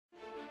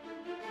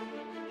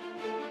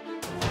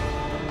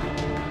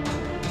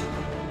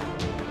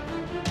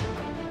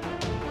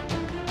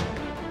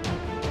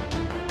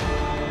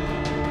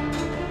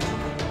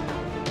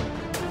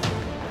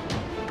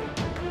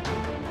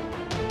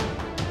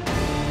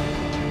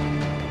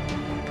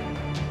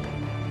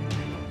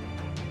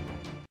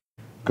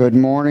Good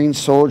morning,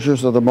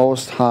 soldiers of the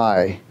Most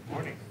High.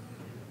 Morning.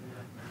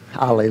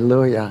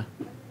 Hallelujah.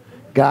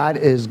 God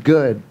is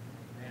good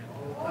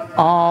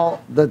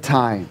all the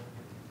time.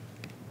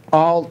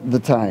 All the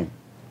time.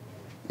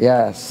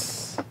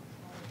 Yes.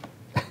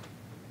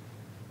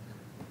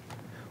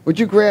 Would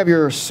you grab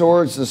your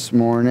swords this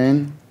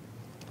morning?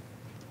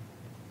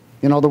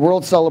 You know, the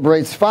world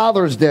celebrates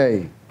Father's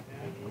Day.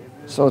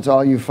 So it's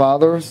all you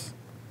fathers.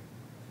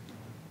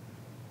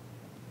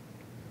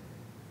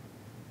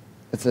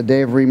 It's a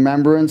day of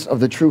remembrance of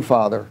the true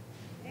Father.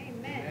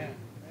 Amen.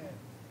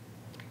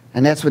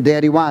 And that's what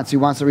Daddy wants. He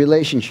wants a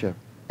relationship.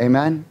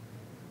 Amen?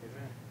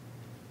 Amen.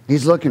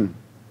 He's looking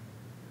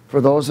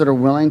for those that are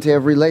willing to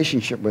have a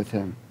relationship with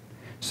Him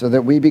so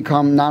that we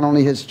become not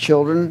only His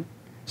children,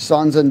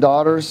 sons and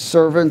daughters,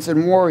 servants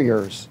and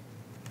warriors,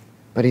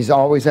 but He's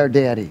always our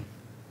Daddy.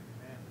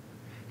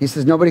 He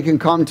says nobody can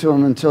come to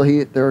Him until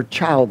they're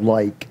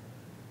childlike.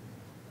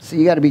 See,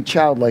 you got to be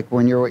childlike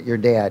when you're with your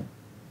dad.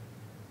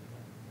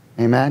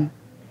 Amen?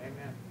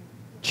 Amen.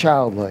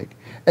 Childlike.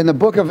 In the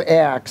book of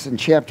Acts, in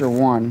chapter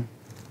 1,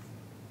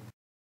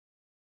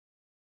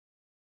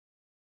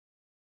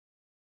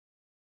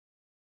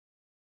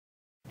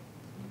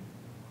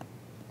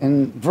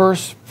 in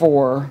verse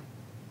 4,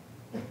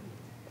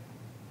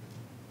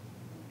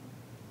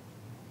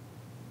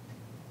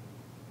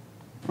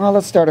 well,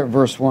 let's start at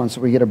verse 1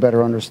 so we get a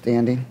better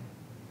understanding.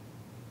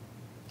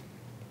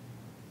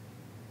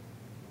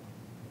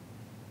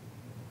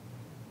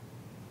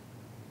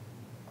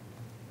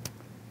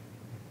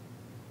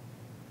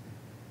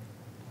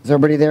 Is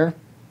everybody there?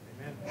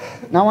 Amen.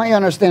 Now I want you to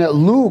understand that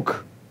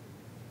Luke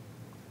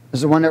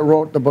is the one that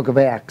wrote the book of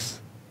Acts.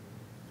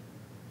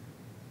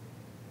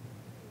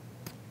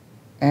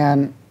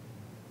 And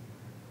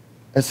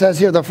it says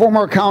here, the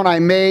former account I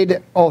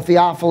made, O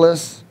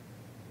Theophilus,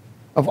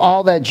 of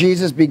all that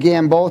Jesus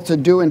began both to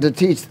do and to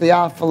teach.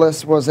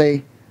 Theophilus was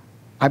I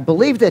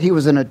believe that he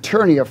was an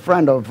attorney, a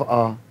friend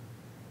of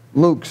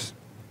Luke's,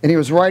 and he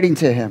was writing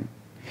to him.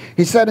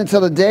 He said,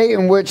 until the day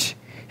in which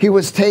he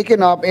was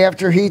taken up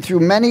after he through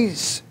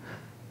the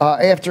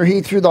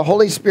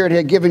Holy Spirit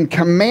had given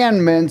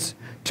commandments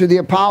to the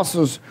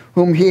apostles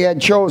whom he had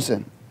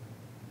chosen,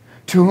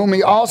 to whom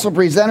he also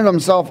presented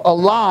himself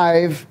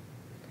alive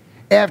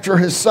after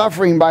his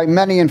suffering by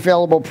many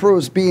infallible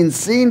proofs, being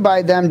seen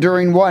by them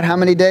during what? How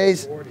many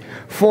days?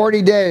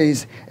 40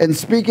 days, and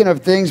speaking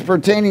of things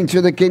pertaining to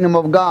the kingdom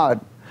of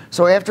God.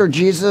 So after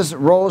Jesus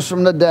rose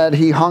from the dead,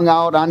 he hung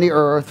out on the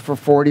earth for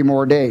 40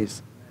 more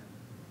days.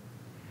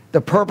 The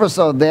purpose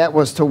of that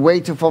was to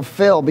wait to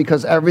fulfill,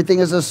 because everything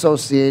is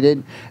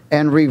associated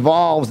and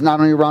revolves not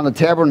only around the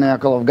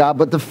tabernacle of God,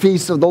 but the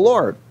feasts of the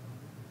Lord.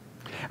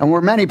 And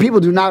where many people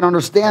do not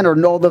understand or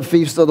know the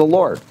feasts of the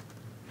Lord,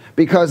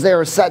 because they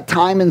are set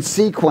time and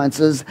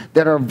sequences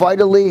that are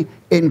vitally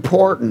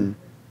important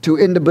to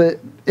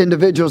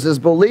individuals as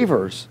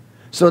believers,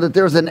 so that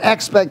there's an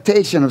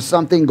expectation of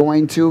something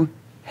going to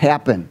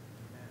happen.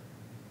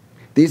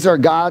 These are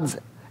God's.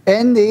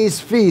 In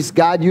these feasts,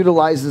 God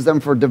utilizes them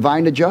for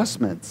divine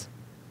adjustments.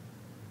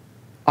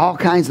 All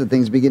kinds of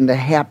things begin to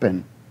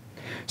happen.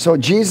 So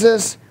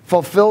Jesus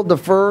fulfilled the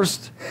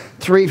first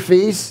 3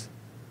 feasts: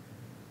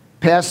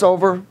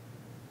 Passover,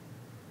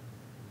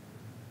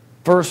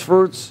 first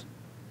fruits.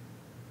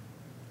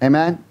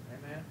 Amen?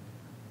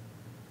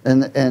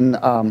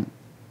 Amen.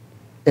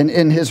 And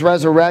in his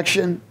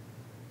resurrection.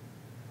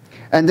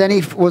 And then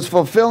he was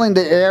fulfilling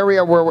the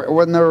area where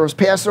when there was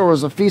Passover,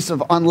 was a feast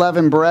of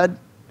unleavened bread,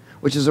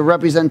 which is a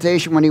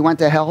representation when he went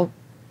to hell.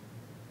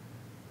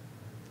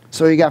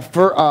 So you got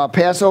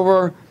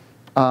Passover,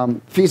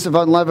 Feast of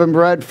Unleavened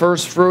Bread,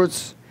 first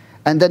fruits.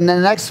 And then the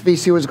next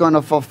feast he was going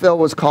to fulfill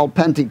was called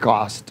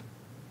Pentecost.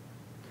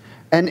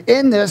 And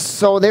in this,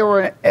 so they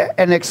were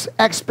an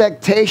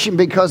expectation,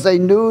 because they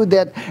knew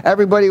that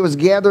everybody was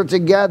gathered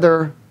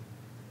together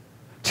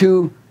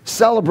to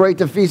celebrate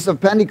the Feast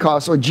of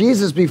Pentecost. So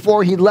Jesus,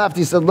 before he left,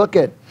 he said, look,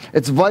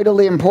 it's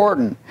vitally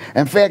important.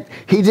 In fact,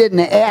 he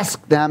didn't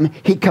ask them,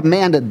 he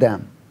commanded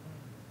them.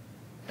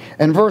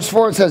 In verse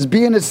 4 it says,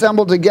 being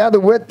assembled together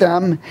with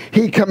them,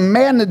 he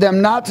commanded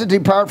them not to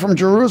depart from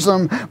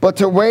Jerusalem, but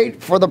to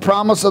wait for the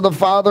promise of the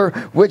Father,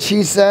 which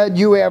he said,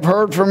 you have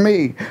heard from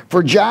me.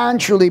 For John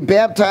truly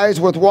baptized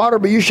with water,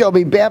 but you shall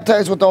be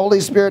baptized with the Holy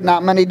Spirit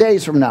not many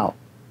days from now.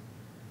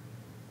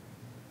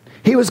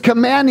 He was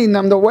commanding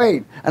them to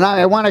wait. And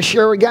I want to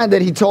share again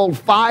that he told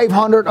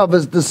 500 of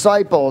his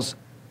disciples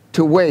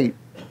to wait.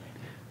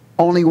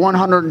 Only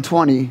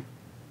 120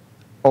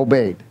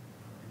 obeyed.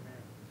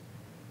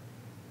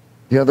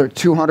 The other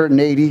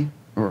 280,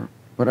 or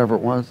whatever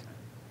it was,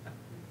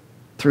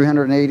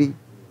 380,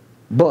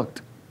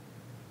 booked.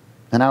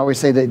 And I always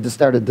say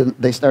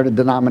they started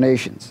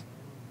denominations.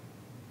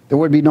 There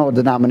would be no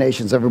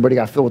denominations. Everybody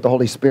got filled with the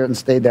Holy Spirit and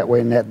stayed that way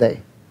in that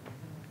day.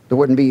 There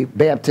wouldn't be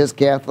Baptists,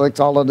 Catholics,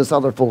 all of this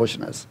other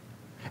foolishness.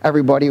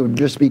 Everybody would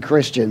just be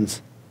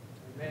Christians.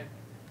 Amen.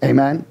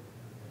 Amen?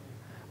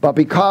 But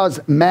because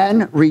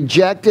men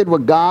rejected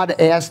what God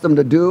asked them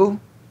to do,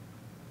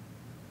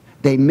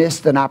 they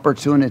missed an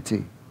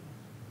opportunity.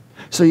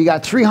 So you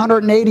got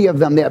 380 of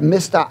them that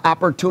missed the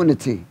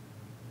opportunity.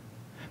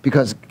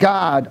 Because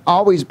God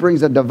always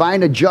brings a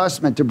divine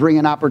adjustment to bring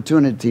an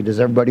opportunity. Is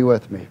everybody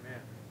with me?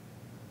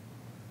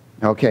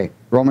 Okay,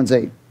 Romans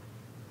 8.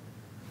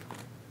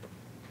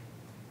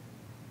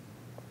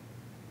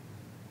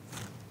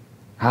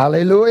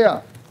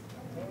 Hallelujah.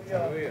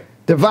 Hallelujah.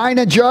 Divine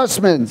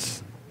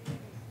adjustments.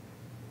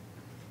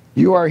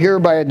 You are here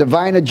by a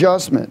divine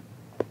adjustment.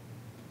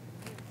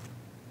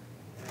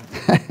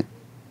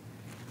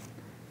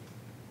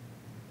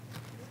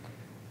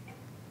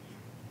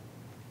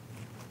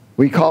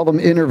 We call them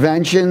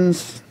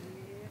interventions.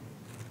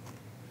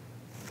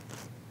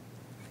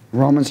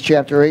 Romans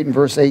chapter 8 and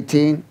verse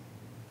 18.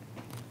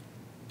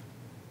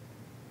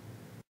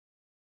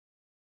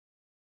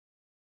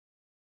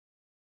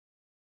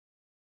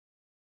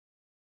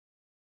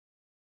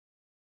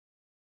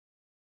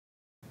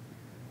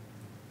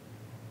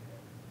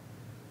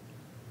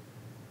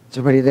 Is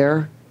everybody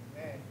there?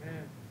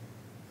 Amen.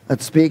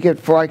 Let's speak it.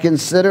 For I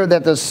consider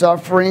that the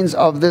sufferings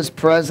of this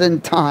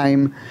present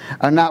time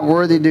are not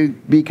worthy to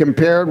be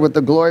compared with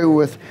the glory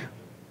with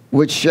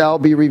which shall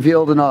be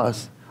revealed in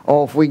us.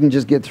 Oh, if we can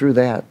just get through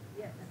that.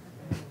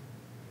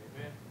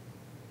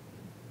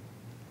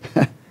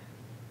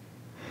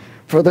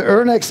 For the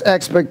earnest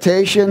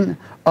expectation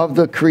of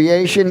the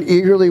creation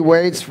eagerly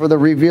waits for the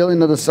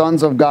revealing of the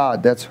sons of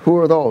God. That's, who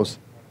are those?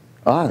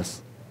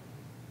 Us.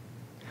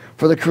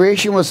 For the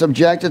creation was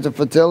subjected to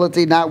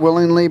fertility, not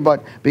willingly,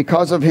 but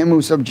because of him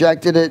who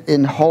subjected it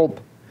in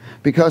hope.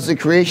 Because the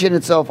creation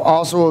itself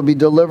also will be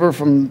delivered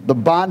from the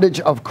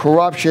bondage of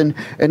corruption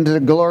into the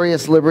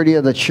glorious liberty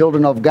of the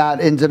children of God,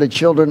 into the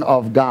children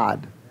of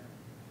God.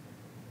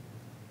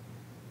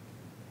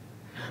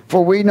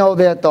 For we know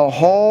that the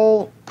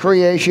whole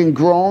creation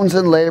groans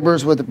and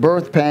labors with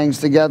birth pangs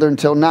together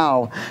until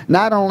now.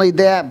 Not only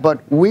that,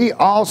 but we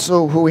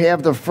also who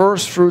have the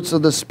first fruits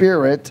of the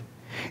Spirit,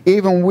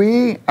 even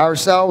we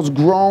ourselves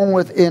groan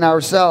within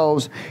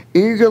ourselves,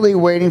 eagerly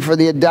waiting for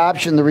the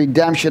adoption, the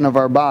redemption of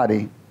our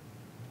body.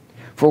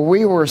 For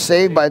we were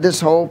saved by this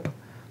hope,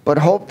 but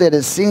hope that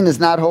is seen is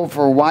not hope,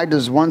 for why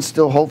does one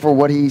still hope for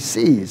what he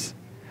sees?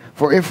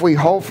 For if we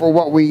hope for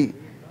what we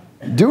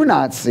do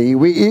not see,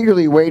 we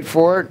eagerly wait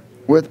for it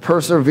with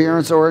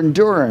perseverance or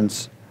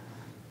endurance.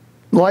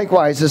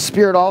 Likewise, the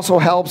Spirit also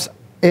helps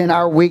in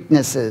our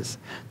weaknesses.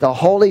 The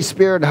Holy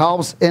Spirit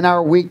helps in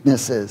our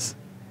weaknesses.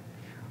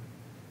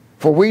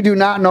 For we do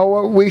not know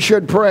what we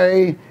should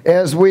pray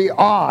as we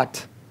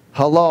ought.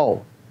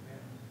 Hello.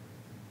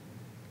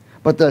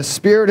 But the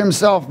Spirit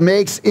himself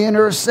makes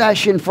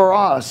intercession for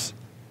us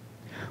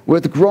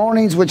with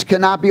groanings which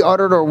cannot be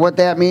uttered, or what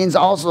that means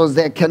also is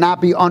that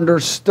cannot be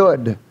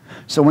understood.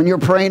 So when you're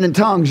praying in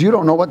tongues, you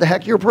don't know what the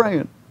heck you're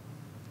praying.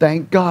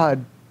 Thank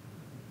God.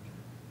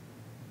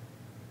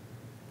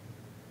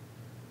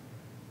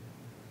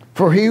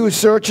 For he who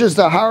searches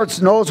the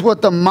hearts knows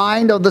what the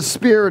mind of the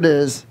Spirit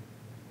is,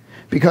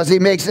 because he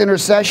makes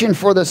intercession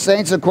for the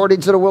saints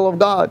according to the will of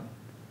God.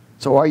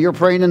 So while you're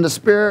praying in the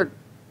Spirit,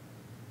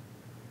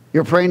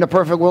 you're praying the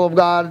perfect will of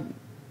God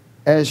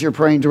as you're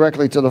praying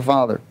directly to the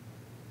Father.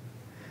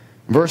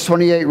 Verse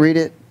 28, read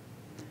it.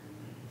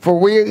 For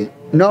we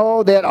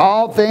know that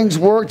all things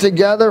work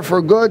together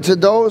for good to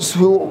those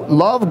who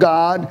love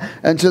God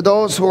and to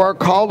those who are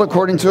called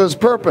according to his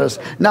purpose.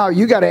 Now,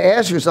 you got to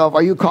ask yourself,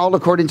 are you called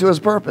according to his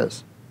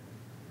purpose?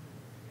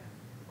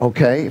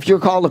 Okay, if you're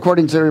called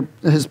according to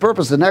his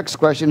purpose, the next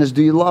question is,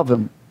 do you love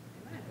him?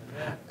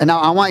 And now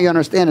I want you to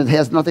understand it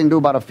has nothing to do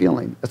about a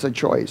feeling. It's a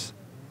choice.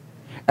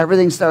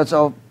 Everything starts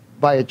out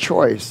by a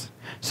choice.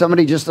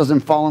 Somebody just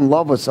doesn't fall in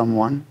love with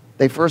someone.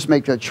 They first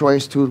make the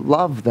choice to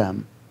love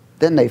them.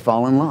 Then they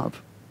fall in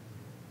love.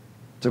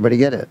 Does everybody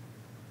get it?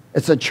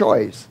 It's a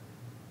choice.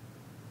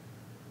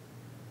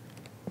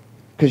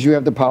 Because you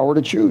have the power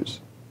to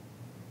choose.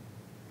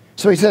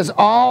 So he says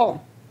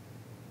all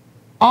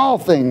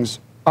things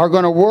are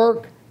going to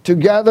work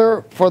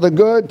together for the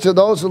good to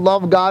those who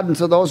love God and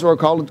to those who are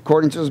called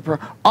according to his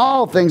purpose.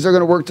 All things are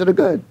going to work to the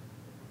good.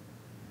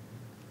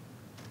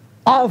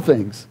 All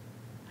things.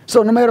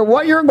 So no matter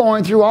what you're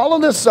going through, all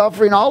of this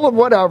suffering, all of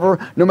whatever,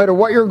 no matter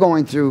what you're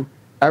going through,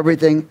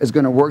 everything is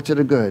going to work to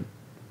the good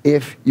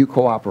if you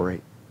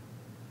cooperate.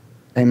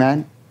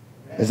 Amen?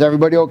 Is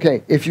everybody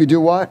okay? If you do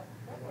what?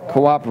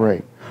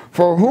 Cooperate.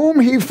 For whom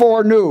he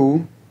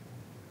foreknew,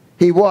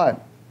 he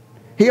what?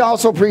 He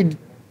also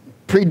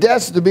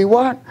predestined to be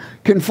what?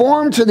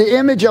 Conformed to the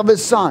image of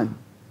his Son,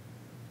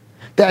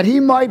 that he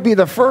might be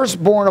the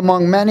firstborn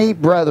among many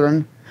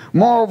brethren.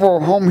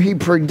 Moreover, whom he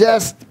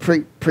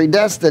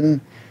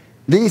predestined,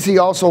 these he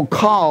also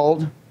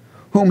called.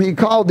 Whom he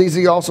called, these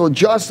he also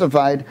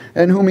justified.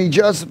 And whom he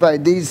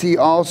justified, these he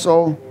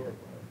also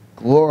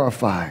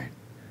glorified.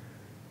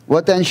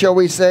 What then shall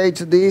we say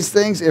to these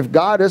things? If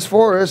God is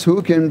for us,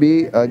 who can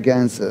be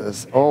against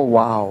us? Oh,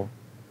 wow.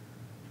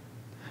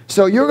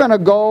 So you're going to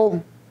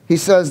go, he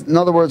says, in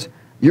other words,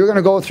 you're going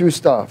to go through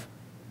stuff.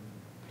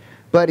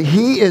 But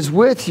he is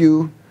with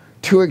you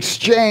to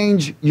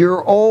exchange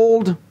your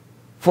old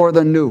for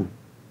the new.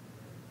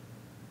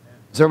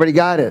 Has everybody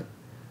got it?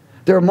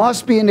 There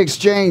must be an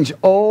exchange,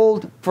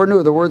 old for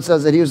new. The word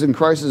says that he who's in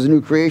Christ is a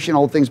new creation.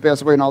 Old things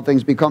pass away and all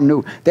things become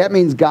new. That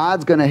means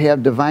God's going to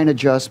have divine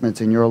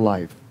adjustments in your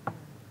life.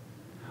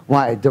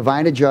 Why?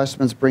 Divine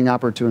adjustments bring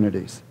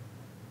opportunities.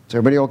 Is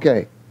everybody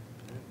okay?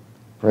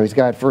 Praise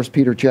God. 1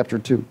 Peter chapter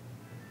 2.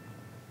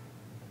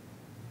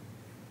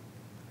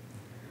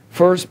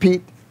 1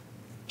 Pete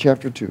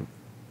chapter 2.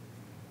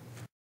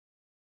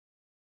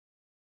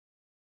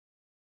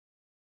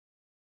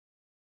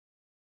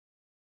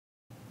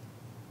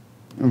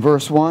 In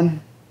verse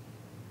 1.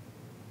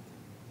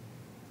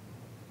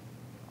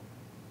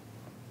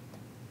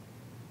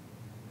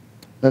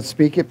 Let's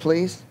speak it,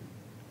 please.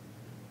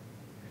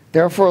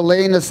 Therefore,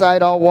 laying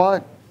aside all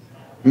what?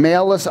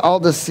 Malice, all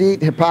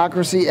deceit,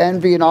 hypocrisy,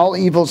 envy, and all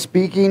evil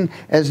speaking,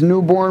 as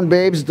newborn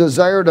babes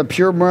desire the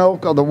pure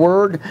milk of the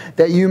word,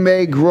 that you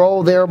may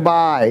grow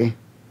thereby.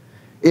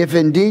 If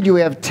indeed you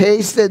have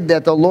tasted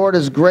that the Lord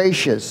is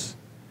gracious,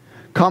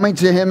 coming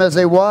to him as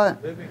a what?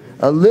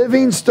 A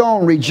living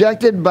stone,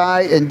 rejected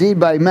by, indeed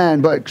by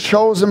men, but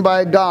chosen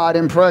by God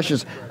and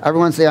precious.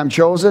 Everyone say, I'm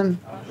chosen,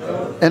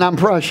 and I'm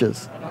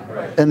precious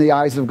in the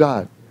eyes of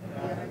God.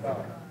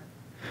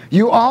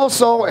 You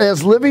also,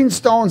 as living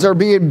stones, are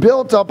being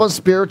built up a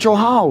spiritual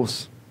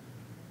house,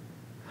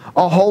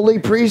 a holy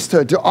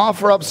priesthood, to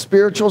offer up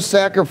spiritual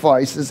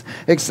sacrifices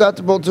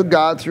acceptable to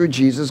God through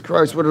Jesus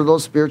Christ. What are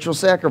those spiritual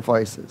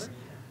sacrifices?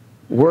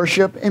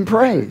 Worship and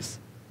praise.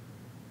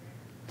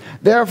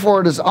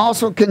 Therefore, it is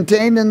also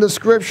contained in the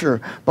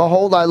Scripture,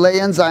 behold, I lay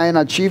in Zion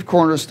a chief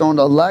cornerstone,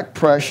 elect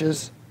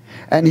precious,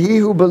 and he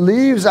who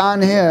believes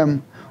on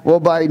him will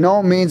by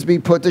no means be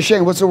put to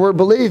shame. What's the word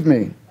believe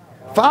mean?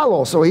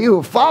 Follow. So he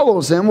who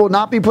follows him will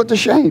not be put to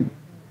shame.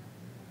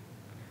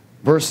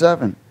 Verse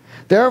 7.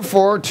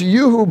 Therefore, to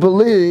you who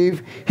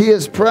believe, he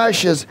is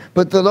precious,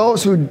 but to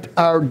those who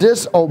are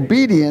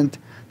disobedient,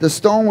 the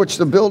stone which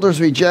the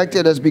builders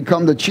rejected has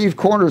become the chief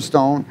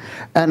cornerstone,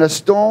 and a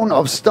stone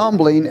of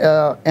stumbling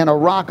and a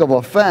rock of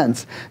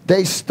offense.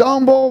 They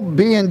stumble,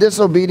 being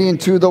disobedient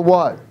to the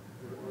what?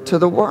 To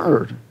the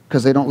word.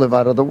 Because they don't live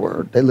out of the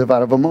word. They live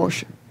out of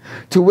emotion.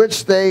 To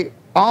which they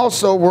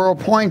also were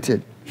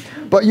appointed.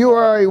 But you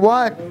are a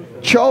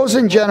what?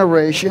 Chosen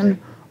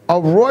generation, a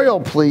royal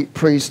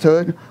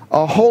priesthood,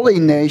 a holy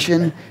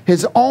nation,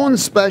 his own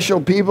special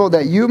people,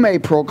 that you may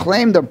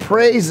proclaim the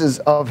praises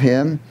of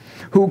him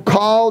who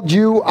called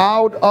you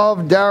out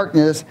of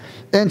darkness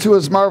into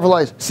his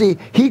marvelous light. See,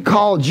 he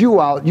called you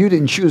out. You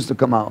didn't choose to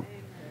come out.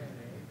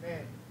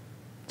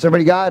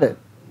 Somebody got it?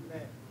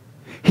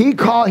 He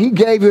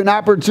gave you an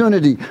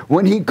opportunity.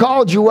 When he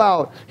called you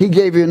out, he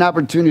gave you an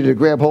opportunity to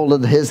grab hold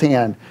of his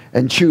hand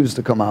and choose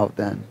to come out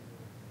then.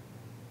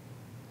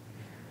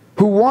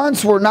 Who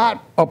once were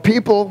not a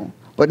people,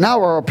 but now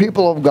are a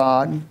people of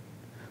God,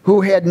 who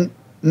had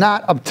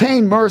not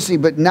obtained mercy,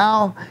 but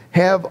now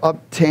have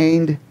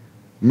obtained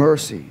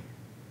mercy.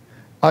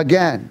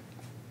 Again,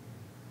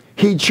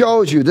 he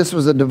chose you. This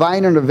was a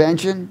divine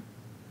intervention.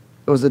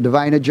 It was a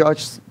divine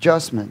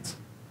adjustment.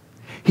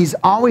 He's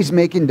always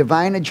making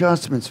divine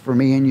adjustments for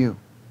me and you.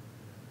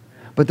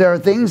 But there are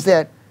things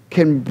that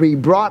can be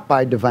brought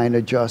by divine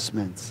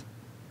adjustments.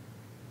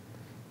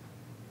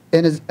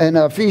 In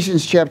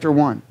Ephesians chapter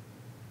 1.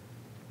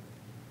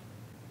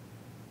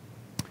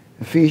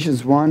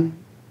 Ephesians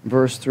 1,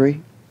 verse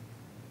 3.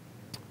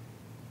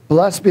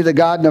 Blessed be the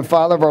God and the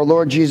Father of our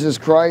Lord Jesus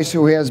Christ,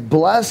 who has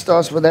blessed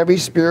us with every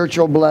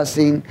spiritual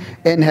blessing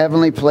in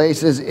heavenly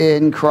places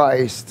in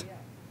Christ.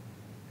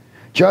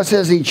 Just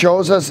as he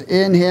chose us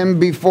in him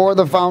before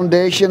the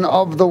foundation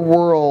of the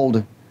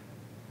world,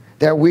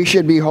 that we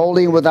should be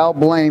holy and without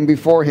blame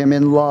before him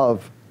in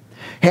love,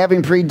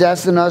 having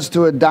predestined us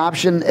to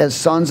adoption as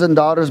sons and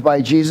daughters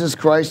by Jesus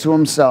Christ to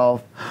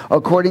himself,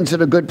 according to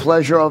the good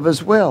pleasure of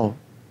his will,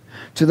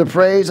 to the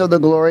praise of the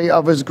glory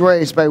of his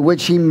grace, by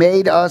which he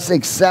made us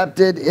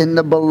accepted in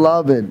the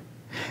beloved.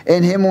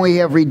 In him we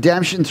have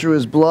redemption through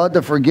his blood,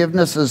 the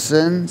forgiveness of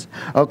sins,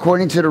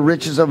 according to the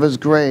riches of his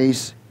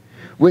grace,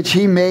 which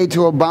he made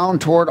to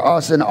abound toward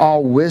us in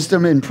all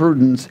wisdom and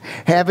prudence,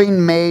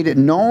 having made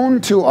known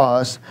to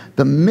us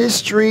the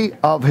mystery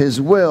of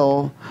his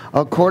will,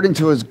 according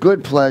to his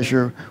good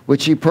pleasure,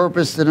 which he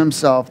purposed in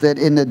himself, that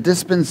in the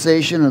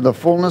dispensation of the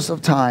fullness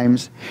of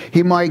times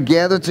he might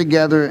gather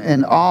together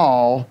in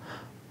all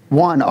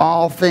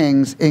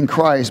things in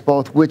Christ,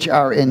 both which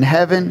are in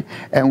heaven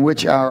and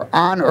which are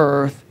on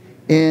earth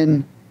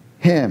in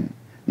him.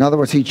 In other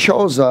words, he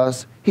chose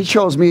us. He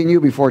chose me and you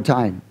before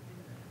time.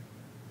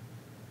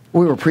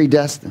 We were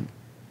predestined.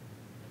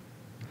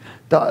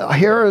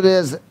 Here it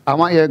is. I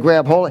want you to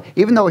grab hold.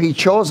 Even though he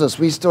chose us,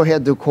 we still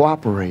had to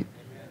cooperate.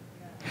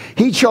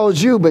 He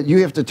chose you, but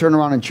you have to turn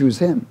around and choose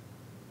him.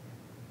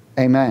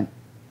 Amen.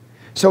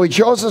 So he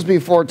chose us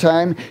before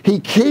time.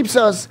 He keeps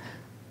us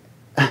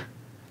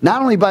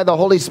not only by the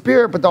Holy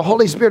Spirit, but the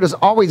Holy Spirit is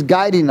always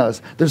guiding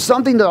us. There's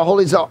something that the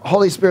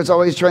Holy Spirit's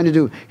always trying to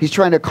do. He's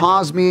trying to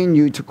cause me and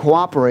you to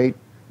cooperate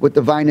with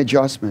divine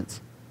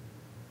adjustments.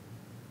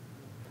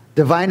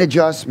 Divine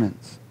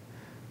adjustments.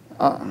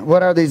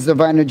 What are these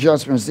divine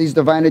adjustments? These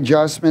divine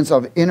adjustments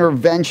of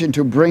intervention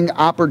to bring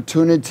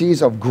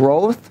opportunities of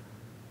growth,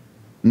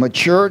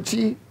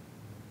 maturity,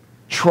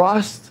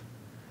 trust,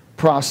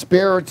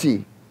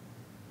 prosperity.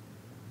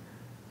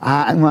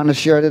 I want to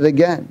share it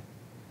again.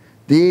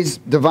 These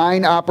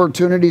divine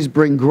opportunities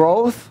bring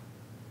growth,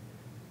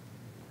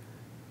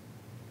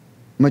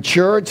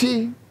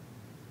 maturity,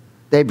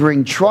 they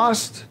bring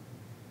trust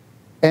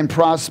and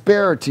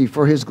prosperity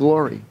for His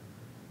glory.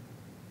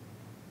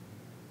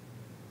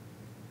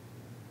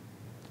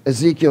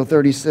 Ezekiel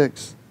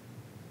 36.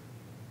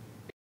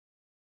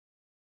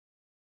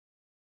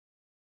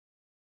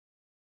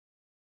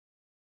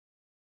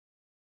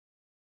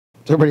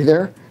 Is everybody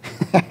there?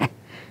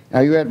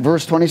 Are you at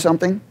verse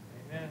 20-something?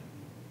 Amen.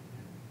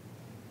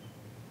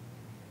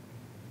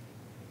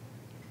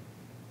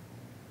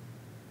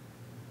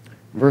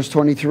 Verse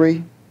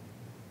 23.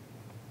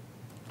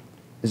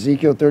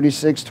 Ezekiel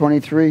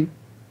 36:23.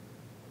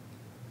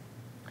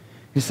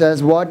 He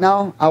says, what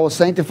now? I will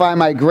sanctify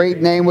my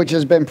great name, which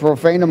has been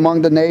profaned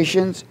among the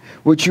nations,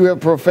 which you have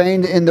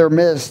profaned in their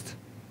midst.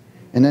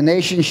 And the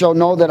nations shall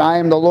know that I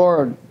am the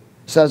Lord,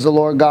 says the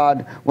Lord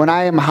God, when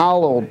I am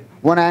hallowed,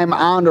 when I am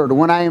honored,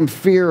 when I am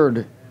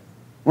feared,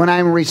 when I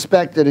am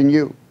respected in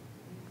you,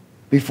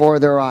 before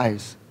their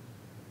eyes.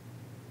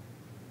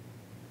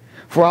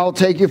 For I will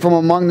take you from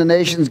among the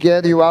nations,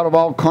 gather you out of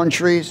all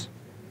countries,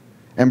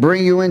 and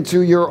bring you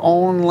into your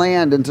own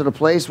land, into the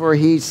place where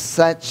He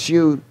sets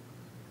you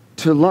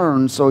to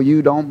learn so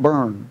you don't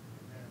burn.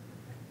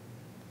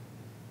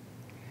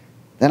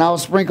 Then I will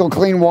sprinkle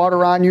clean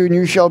water on you, and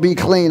you shall be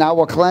clean. I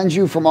will cleanse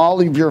you from all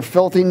of your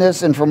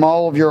filthiness and from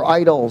all of your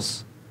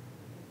idols.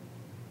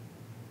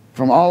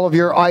 From all of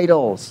your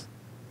idols.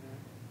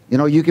 You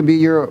know, you can be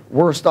your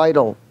worst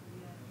idol.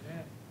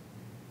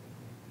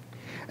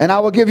 And I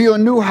will give you a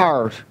new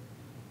heart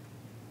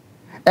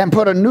and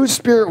put a new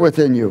spirit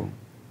within you.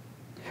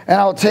 And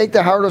I will take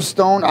the heart of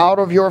stone out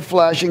of your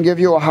flesh and give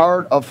you a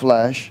heart of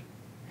flesh.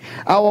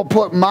 I will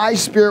put my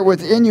spirit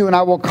within you, and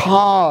I will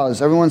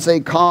cause, everyone say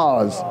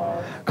cause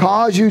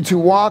you to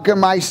walk in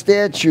my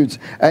statutes,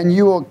 and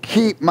you will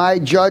keep my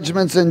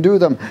judgments and do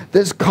them.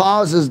 This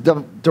cause is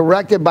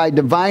directed by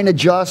divine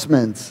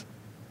adjustments.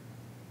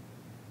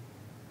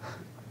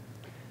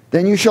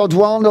 Then you shall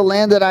dwell in the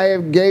land that I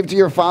have gave to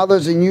your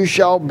fathers, and you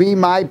shall be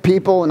my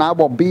people, and I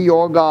will be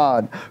your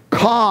God.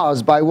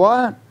 Caused by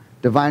what?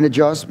 Divine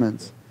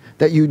adjustments.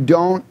 That you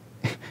don't,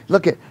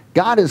 look at,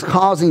 God is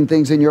causing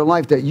things in your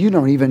life that you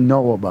don't even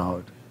know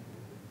about.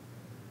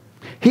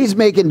 He's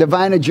making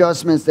divine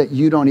adjustments that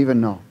you don't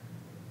even know.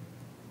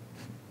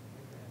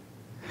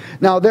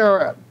 Now, there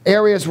are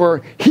areas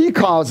where He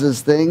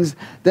causes things.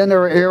 Then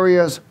there are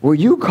areas where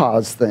you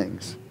cause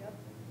things.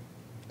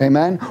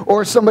 Amen?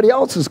 Or somebody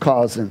else is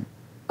causing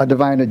a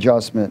divine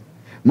adjustment.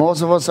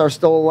 Most of us are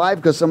still alive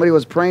because somebody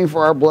was praying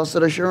for our blessed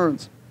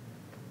assurance.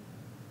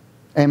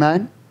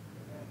 Amen?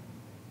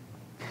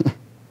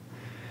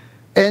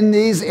 In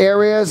these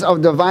areas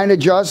of divine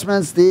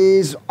adjustments,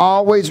 these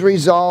always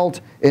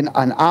result in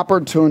an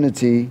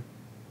opportunity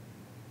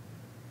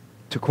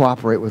to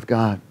cooperate with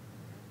God.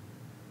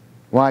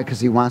 Why? Because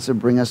He wants to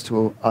bring us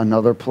to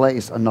another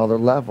place, another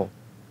level.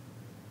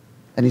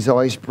 And He's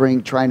always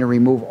trying to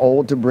remove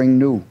old to bring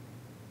new.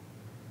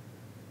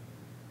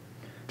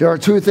 There are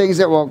two things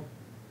that will,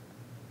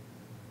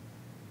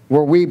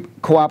 where we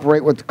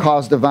cooperate with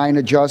cause divine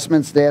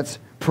adjustments. That's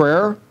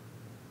prayer,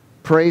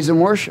 praise,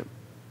 and worship.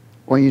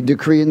 When you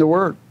decree in the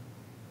Word.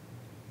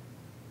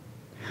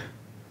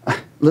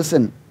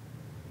 Listen,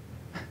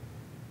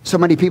 so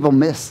many people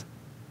miss.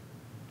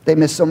 They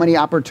miss so many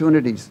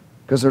opportunities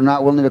because they're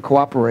not willing to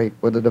cooperate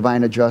with the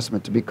divine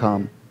adjustment to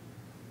become.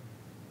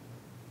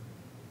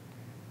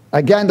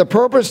 Again, the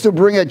purpose to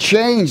bring a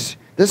change.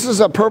 This is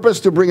a purpose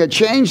to bring a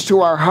change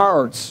to our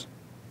hearts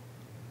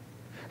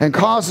and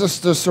cause us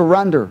to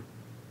surrender.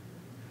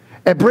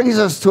 It brings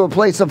us to a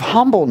place of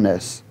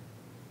humbleness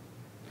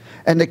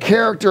and the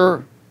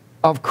character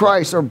of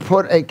Christ, or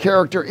put a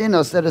character in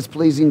us that is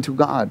pleasing to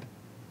God.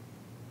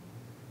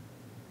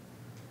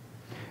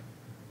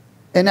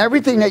 In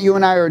everything that you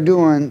and I are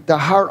doing, the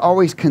heart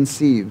always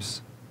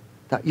conceives.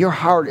 That your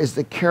heart is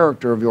the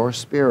character of your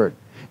spirit.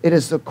 It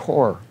is the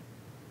core.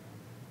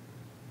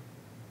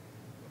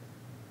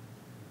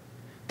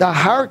 The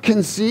heart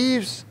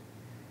conceives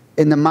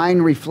and the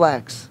mind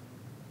reflects.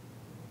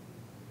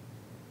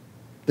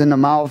 Then the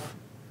mouth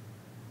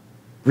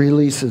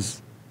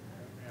releases.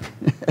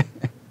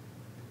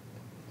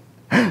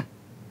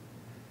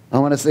 I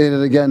want to say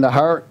that again. The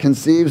heart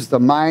conceives, the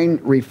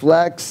mind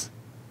reflects,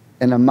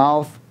 and the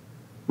mouth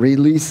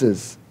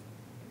releases.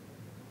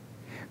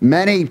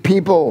 Many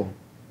people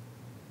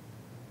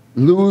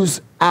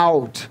lose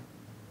out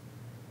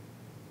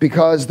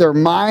because their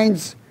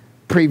minds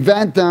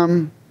prevent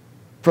them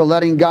from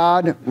letting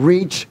God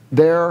reach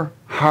their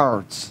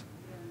hearts.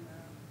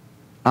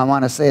 I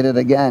want to say that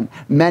again.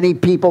 Many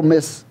people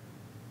miss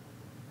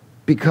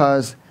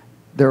because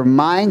their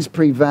minds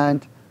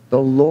prevent the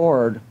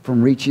Lord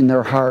from reaching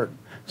their heart.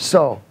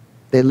 So,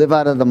 they live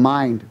out of the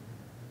mind.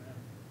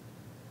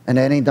 And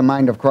that ain't the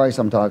mind of Christ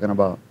I'm talking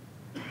about.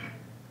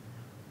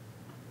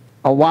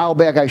 A while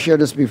back, I shared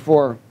this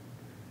before.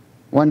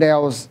 One day I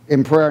was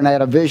in prayer and I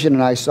had a vision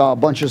and I saw a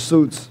bunch of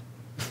suits.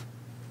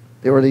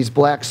 There were these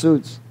black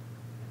suits.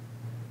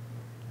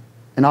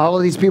 And all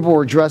of these people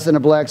were dressed in a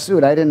black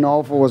suit. I didn't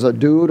know if it was a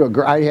dude or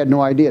girl. I had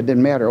no idea. It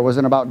didn't matter. It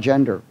wasn't about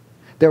gender.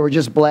 They were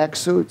just black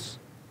suits.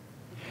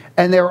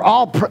 And they were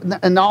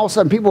and all of a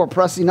sudden people were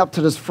pressing up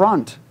to this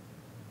front.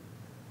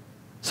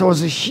 So it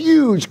was a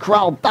huge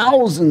crowd,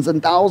 thousands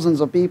and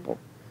thousands of people.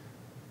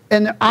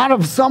 And out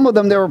of some of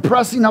them, they were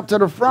pressing up to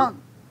the front.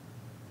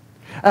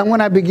 And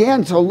when I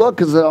began to look,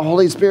 because the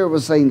Holy Spirit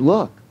was saying,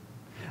 look,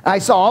 I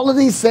saw all of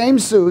these same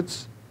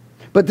suits,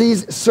 but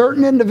these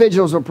certain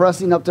individuals were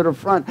pressing up to the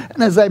front.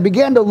 And as I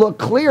began to look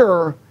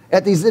clearer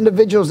at these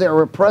individuals that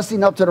were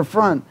pressing up to the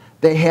front,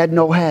 they had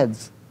no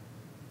heads.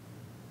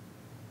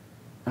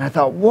 And I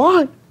thought,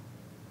 what?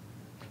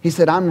 He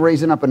said, I'm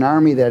raising up an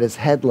army that is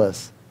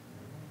headless,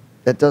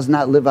 that does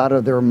not live out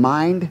of their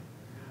mind,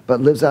 but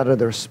lives out of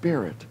their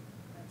spirit.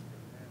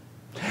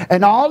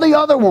 And all the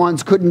other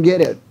ones couldn't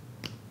get it.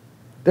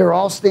 They were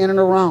all standing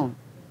around.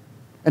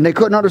 And they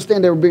couldn't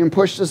understand they were being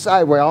pushed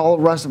aside while all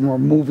the rest of them were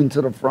moving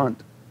to the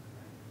front.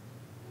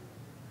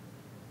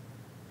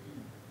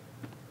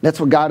 That's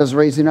what God is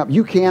raising up.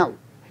 You can't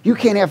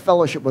have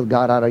fellowship with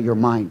God out of your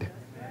mind.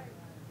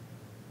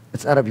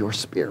 It's out of your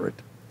spirit.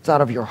 It's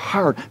out of your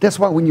heart. That's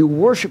why when you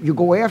worship, you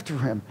go after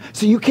him.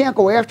 So you can't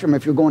go after him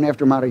if you're going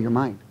after him out of your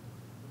mind.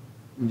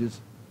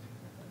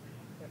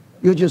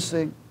 You just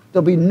sing.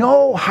 There'll be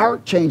no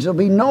heart change. There'll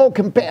be no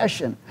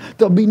compassion.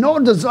 There'll be no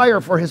desire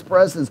for his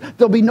presence.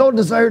 There'll be no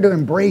desire to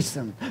embrace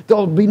him.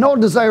 There'll be no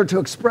desire to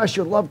express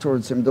your love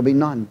towards him. There'll be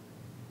none.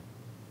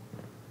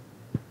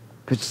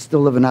 Because you're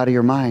still living out of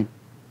your mind.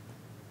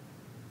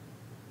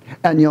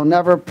 And you'll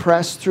never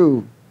press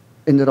through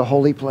into the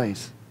holy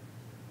place.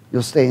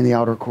 You'll stay in the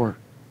outer court.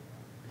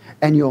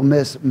 And you'll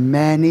miss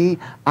many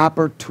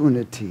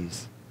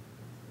opportunities.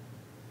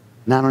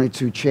 Not only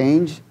to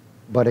change,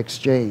 but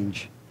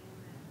exchange.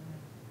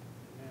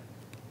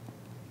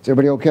 Is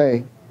everybody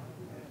okay?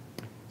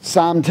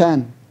 Psalm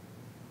 10.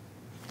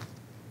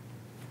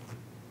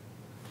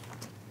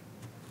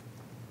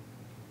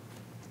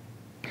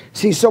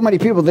 See, so many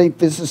people think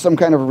this is some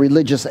kind of a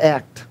religious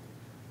act.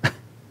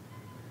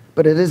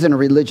 But it isn't a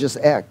religious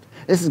act.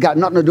 This has got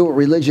nothing to do with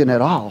religion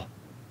at all.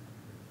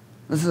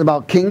 This is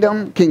about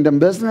kingdom, kingdom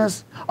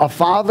business, a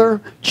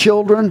father,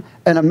 children,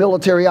 and a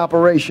military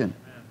operation.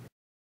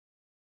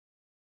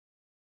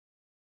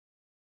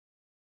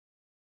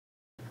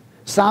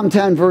 Psalm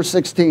 10, verse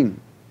 16.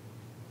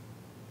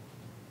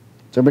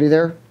 Is everybody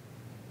there?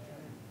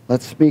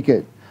 Let's speak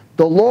it.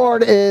 The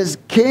Lord is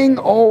king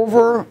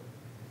the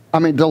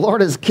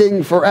Lord is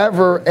king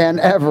forever and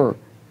ever.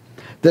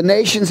 The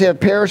nations have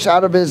perished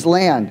out of his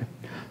land.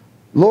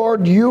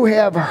 Lord, you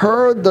have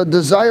heard the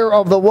desire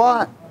of the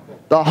what?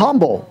 The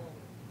humble.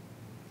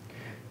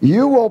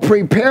 You will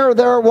prepare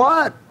their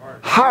what?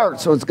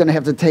 Heart. So it's going to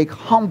have to take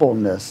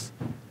humbleness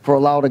for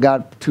allow to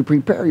God to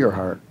prepare your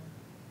heart.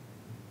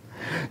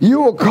 You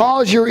will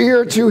cause your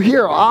ear to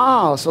hear.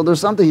 So there's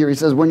something here. He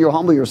says, when you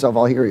humble yourself,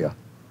 I'll hear you.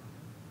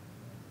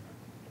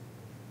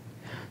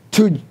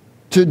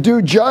 To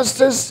do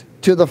justice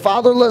to the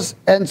fatherless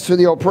and to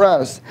the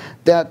oppressed,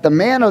 that the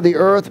man of the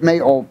earth may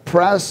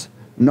oppress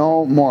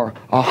no more.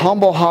 A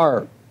humble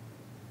heart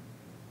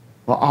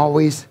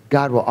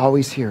God will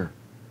always hear.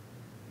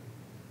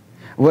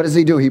 What does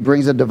he do? He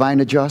brings a divine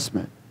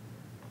adjustment.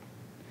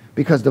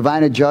 Because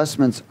divine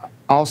adjustments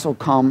also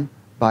come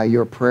by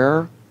your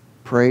prayer,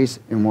 praise,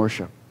 and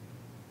worship.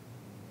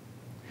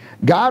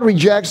 God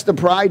rejects the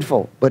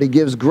prideful, but he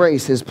gives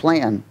grace, his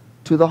plan,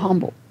 to the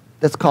humble.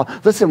 That's called,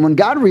 listen, when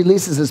God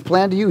releases his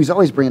plan to you, he's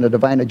always bringing a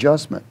divine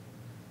adjustment.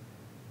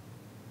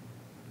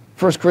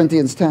 1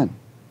 Corinthians 10.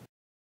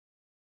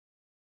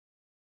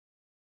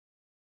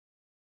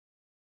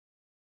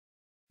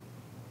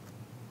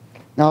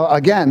 Now,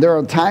 again, there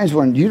are times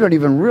when you don't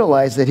even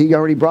realize that he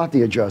already brought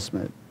the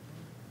adjustment.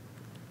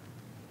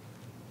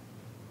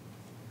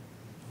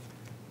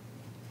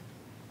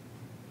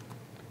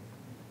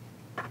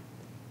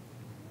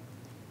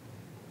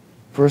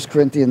 First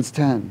Corinthians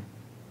 10.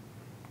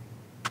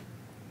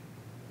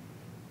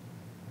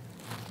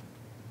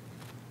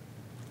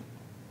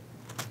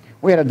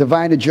 We had a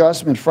divine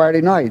adjustment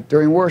Friday night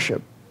during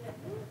worship.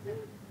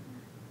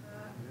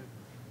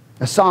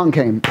 A song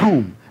came,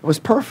 boom, it was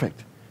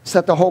perfect.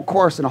 Set the whole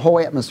course and the whole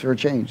atmosphere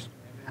changed.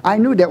 I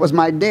knew that was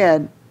my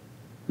dad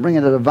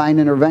bringing a divine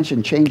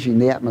intervention, changing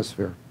the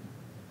atmosphere.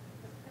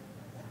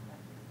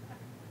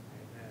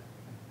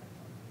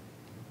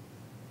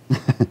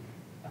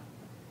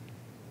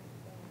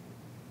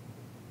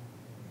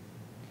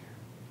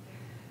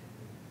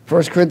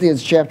 First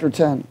Corinthians chapter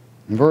 10,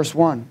 verse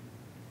 1.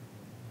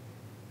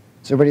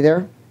 Is everybody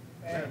there?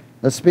 Amen.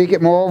 Let's speak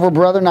it. Moreover,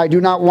 brethren, I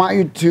do not want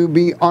you to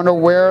be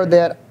unaware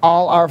that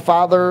all our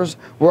fathers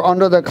were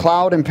under the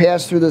cloud and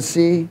passed through the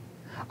sea.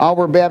 All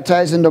were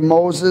baptized into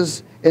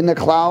Moses in the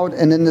cloud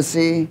and in the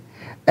sea.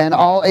 and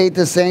all ate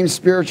the same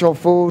spiritual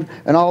food,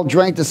 and all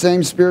drank the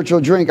same spiritual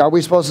drink. Are we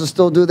supposed to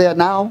still do that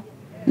now?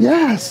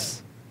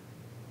 Yes.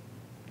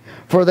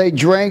 For they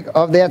drank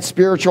of that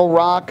spiritual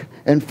rock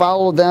and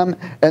followed them,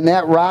 and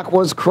that rock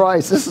was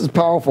Christ. This is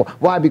powerful.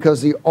 Why?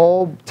 Because the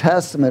Old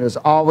Testament is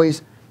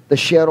always the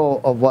shadow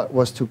of what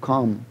was to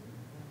come.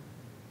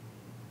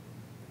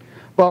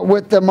 But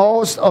with the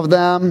most of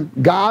them,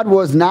 God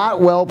was not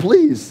well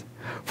pleased,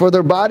 for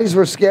their bodies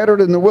were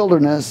scattered in the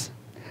wilderness.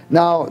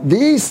 Now,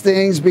 these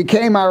things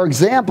became our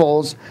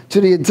examples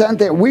to the intent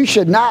that we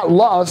should not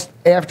lust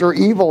after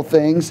evil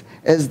things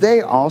as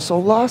they also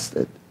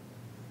lusted.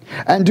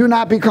 And do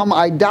not become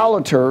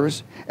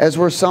idolaters, as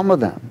were some of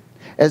them.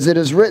 As it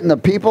is written, the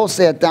people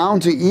sat down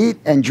to eat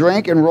and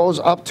drank and rose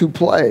up to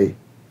play.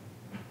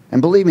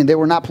 And believe me, they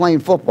were not playing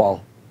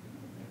football.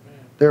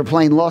 They were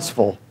playing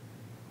lustful.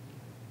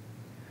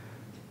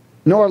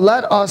 Nor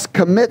let us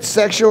commit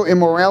sexual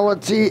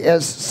immorality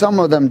as some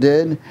of them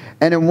did,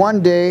 and in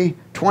one day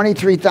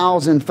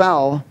 23,000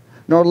 fell.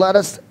 Nor let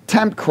us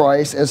tempt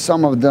Christ as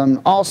some of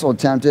them also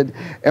tempted,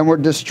 and were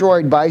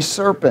destroyed by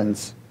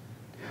serpents.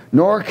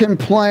 Nor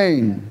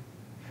complain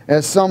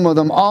as some of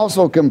them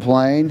also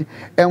complained,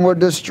 and were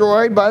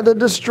destroyed by the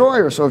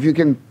destroyer. So if you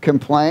can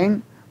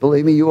complain,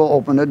 believe me, you will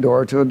open the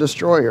door to a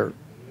destroyer.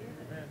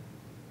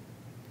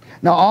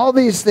 Now, all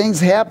these things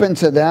happened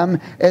to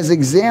them as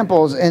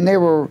examples, and they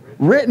were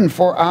written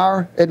for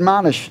our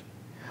admonition,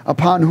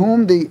 upon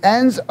whom the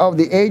ends of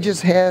the ages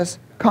has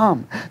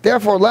come.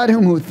 Therefore, let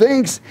him who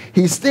thinks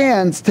he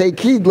stands take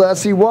heed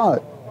lest he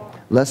what?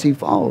 Lest he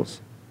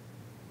falls.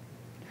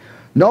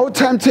 No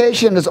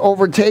temptation has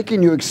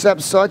overtaken you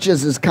except such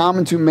as is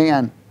common to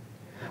man.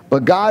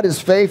 But God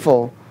is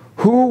faithful,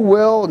 who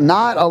will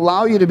not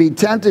allow you to be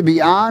tempted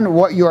beyond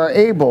what you are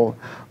able,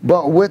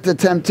 but with the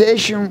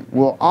temptation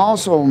will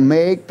also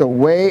make the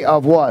way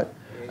of what?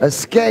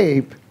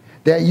 Escape,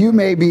 that you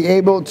may be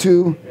able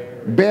to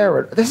bear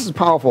it. This is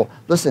powerful.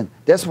 Listen,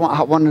 that's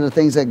one of the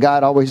things that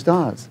God always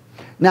does.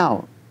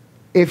 Now,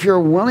 if you're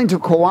willing to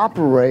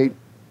cooperate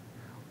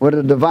with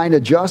a divine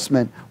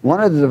adjustment, one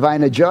of the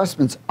divine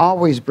adjustments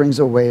always brings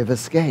a way of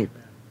escape.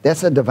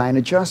 That's a divine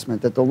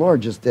adjustment that the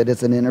Lord just did.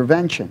 It's an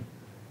intervention.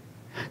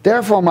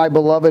 Therefore, my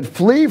beloved,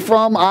 flee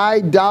from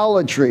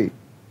idolatry.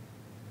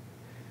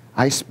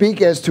 I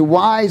speak as to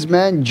wise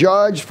men.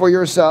 Judge for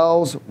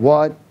yourselves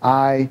what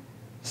I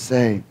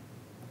say.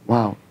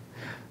 Wow.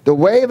 The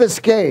way of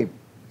escape,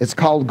 it's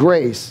called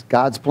grace,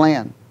 God's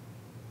plan.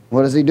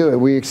 What does he do?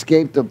 We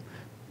escape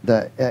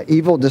the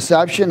evil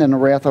deception and the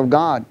wrath of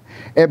God.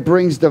 It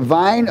brings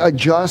divine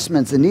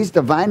adjustments. And these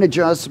divine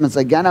adjustments,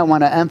 again, I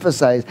want to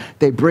emphasize,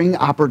 they bring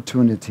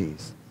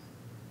opportunities.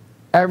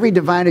 Every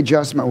divine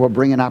adjustment will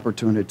bring an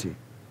opportunity.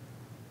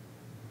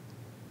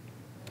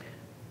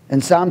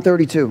 In Psalm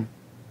 32.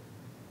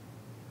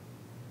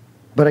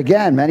 But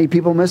again, many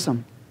people miss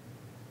them.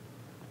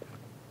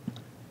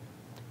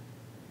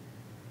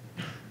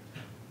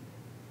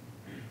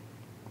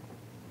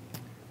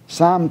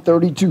 Psalm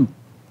 32.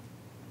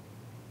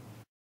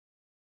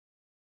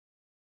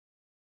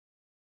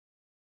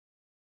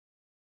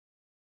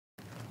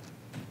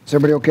 Is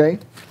everybody okay?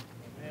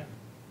 Amen.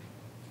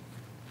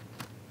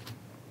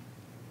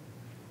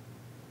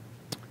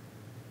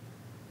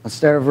 Let's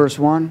start at verse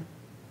 1.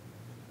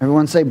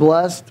 Everyone say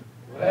blessed.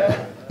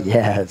 Blessed.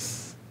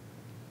 Yes.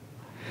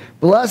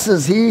 Blessed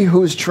is he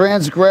whose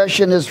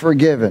transgression is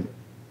forgiven,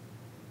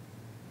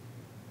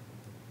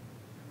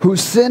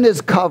 whose sin is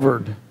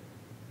covered.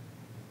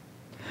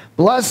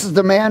 Blessed is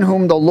the man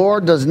whom the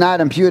Lord does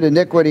not impute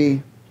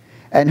iniquity,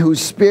 and whose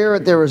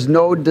spirit there is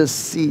no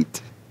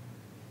deceit.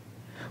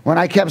 When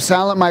I kept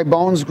silent, my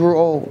bones grew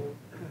old,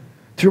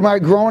 through my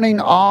groaning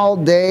all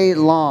day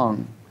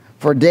long.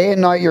 For day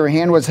and night your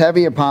hand was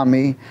heavy upon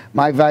me.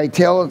 My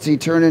vitality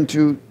turned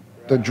into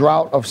the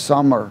drought of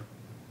summer.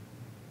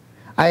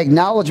 I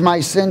acknowledge my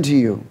sin to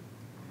you,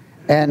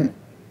 and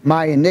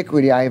my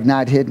iniquity I have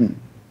not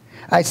hidden.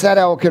 I said,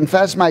 I will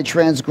confess my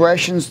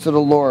transgressions to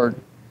the Lord,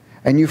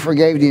 and you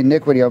forgave the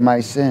iniquity of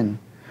my sin.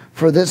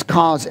 For this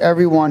cause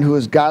everyone who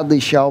is godly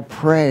shall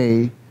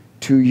pray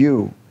to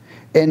you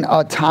in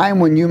a time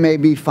when you may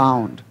be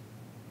found.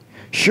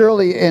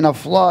 Surely in a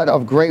flood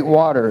of great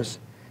waters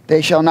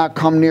they shall not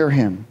come near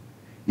him.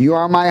 You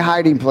are my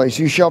hiding place.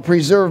 You shall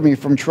preserve me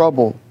from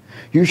trouble.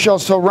 You shall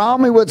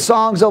surround me with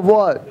songs of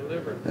what?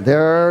 Deliverance.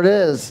 There it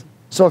is.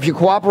 So if you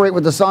cooperate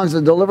with the songs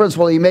of deliverance,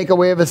 will he make a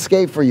way of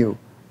escape for you?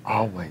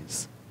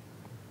 Always.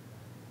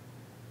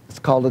 It's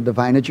called a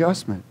divine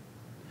adjustment.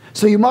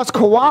 So you must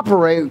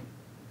cooperate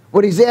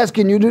what he's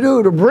asking you to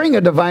do to bring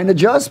a divine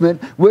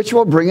adjustment, which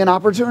will bring an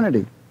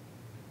opportunity.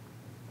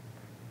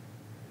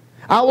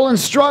 I will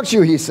instruct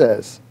you, he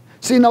says.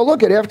 See, now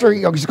look at, after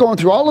he's going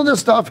through all of this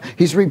stuff,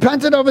 he's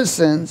repented of his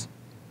sins.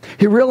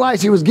 He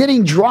realized he was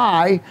getting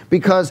dry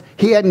because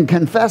he hadn't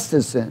confessed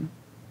his sin.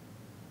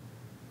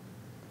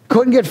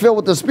 Couldn't get filled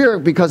with the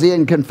Spirit because he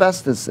hadn't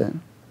confessed his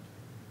sin.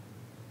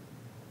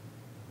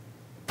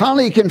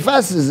 Finally, he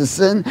confesses his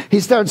sin. He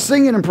starts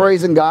singing and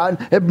praising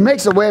God. It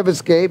makes a way of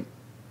escape.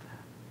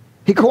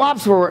 He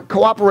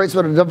cooperates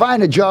with a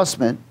divine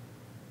adjustment.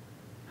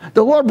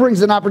 The Lord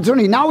brings an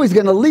opportunity. Now he's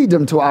going to lead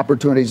them to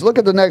opportunities. Look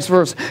at the next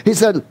verse. He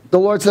said, the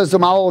Lord says to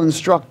him, I will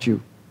instruct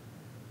you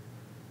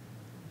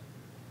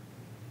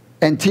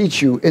and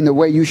teach you in the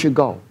way you should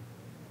go.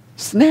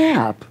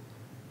 Snap.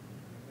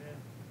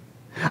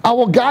 I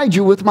will guide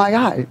you with my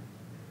eye.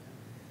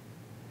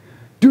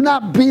 Do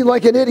not be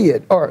like an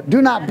idiot, or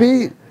do not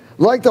be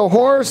like the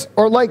horse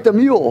or like the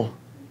mule,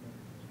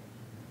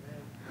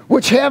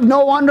 which have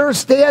no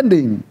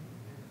understanding,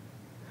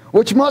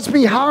 which must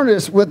be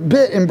harnessed with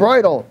bit and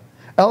bridle,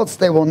 else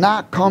they will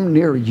not come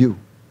near you.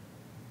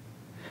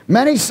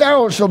 Many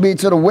sorrows shall be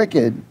to the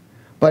wicked,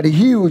 but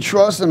he who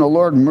trusts in the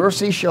Lord,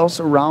 mercy shall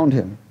surround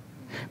him.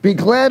 Be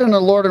glad in the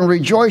Lord and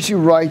rejoice, you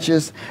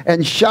righteous,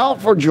 and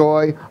shout for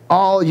joy,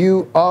 all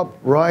you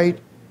upright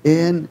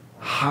in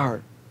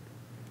heart.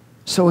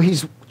 So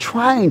he's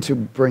trying to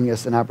bring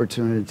us an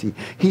opportunity.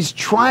 He's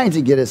trying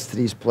to get us to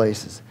these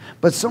places.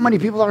 But so many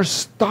people are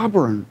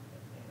stubborn,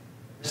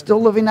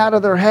 still living out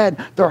of their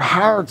head. Their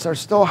hearts are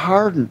still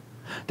hardened.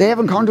 They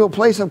haven't come to a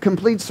place of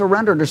complete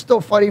surrender. They're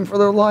still fighting for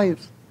their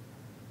lives.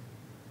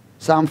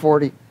 Psalm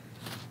 40.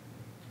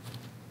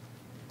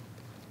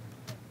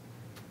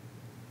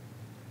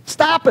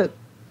 Stop it.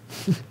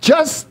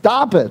 Just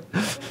stop it.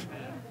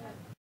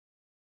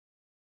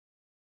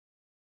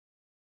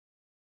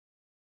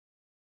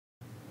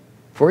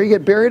 Before you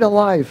get buried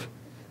alive.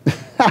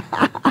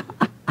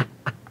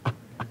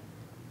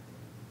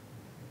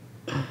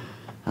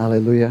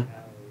 Hallelujah.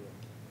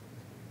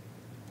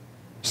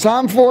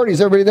 Psalm 40.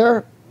 Is everybody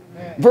there?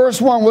 Amen. Verse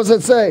 1. What does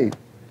it say?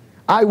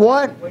 I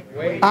what?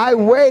 I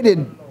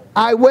waited.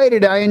 I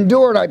waited. I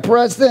endured. I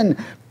pressed in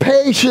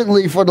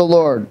patiently for the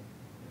Lord.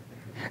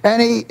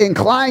 And he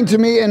inclined to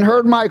me and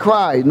heard my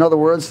cry. In other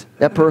words,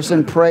 that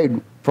person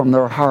prayed from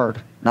their heart,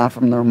 not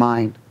from their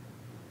mind.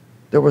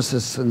 There was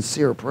a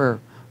sincere prayer.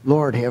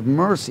 Lord, have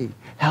mercy.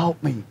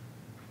 Help me.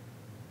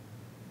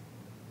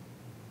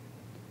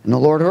 And the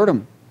Lord heard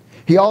him.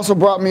 He also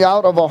brought me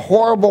out of a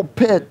horrible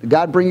pit. Did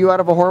God bring you out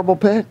of a horrible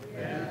pit?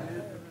 Yes.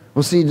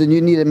 Well, see, then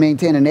you need to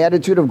maintain an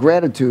attitude of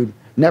gratitude.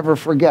 Never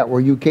forget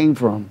where you came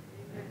from.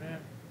 Amen.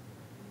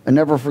 And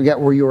never forget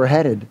where you were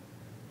headed.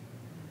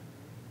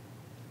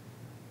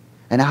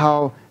 And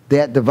how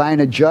that divine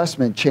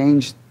adjustment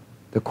changed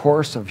the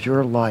course of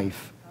your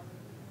life.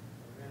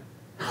 Amen.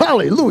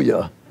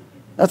 Hallelujah.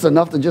 That's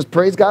enough to just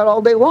praise God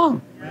all day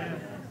long.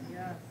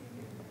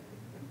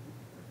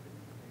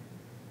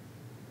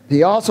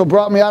 He also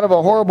brought me out of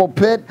a horrible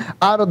pit,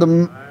 out of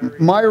the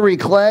miry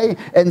clay,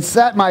 and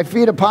set my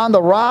feet upon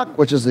the rock,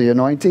 which is the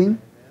anointing,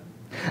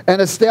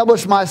 and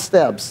established my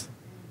steps.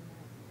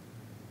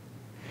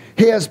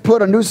 He has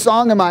put a new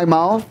song in my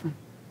mouth.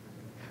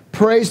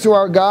 Praise to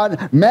our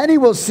God. Many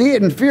will see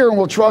it and fear and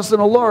will trust in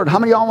the Lord. How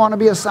many of y'all want to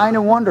be a sign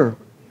and wonder?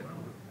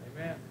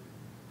 Amen.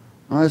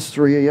 Well, that's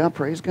 3 of you.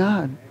 Praise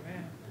God.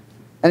 Amen.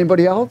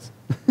 Anybody else?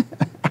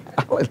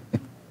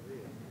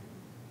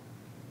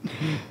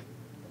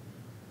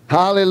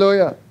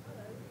 Hallelujah.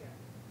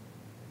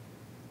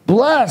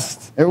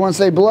 Blessed. Everyone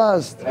say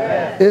blessed.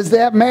 Blessed. Is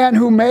that man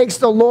who makes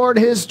the Lord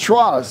his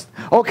trust.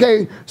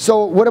 Okay,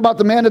 so what about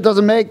the man that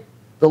doesn't make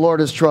the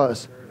Lord his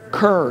trust?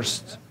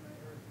 Cursed.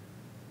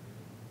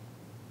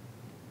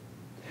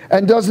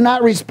 And does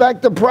not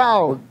respect the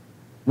proud.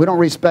 We don't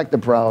respect the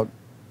proud.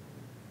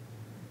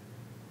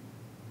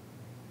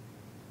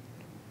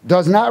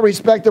 Does not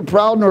respect the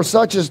proud, nor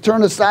such as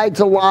turn aside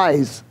to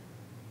lies.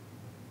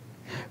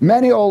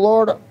 Many, O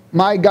Lord,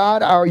 my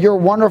God, are your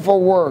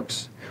wonderful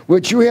works,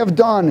 which you have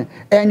done,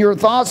 and your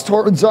thoughts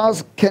towards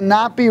us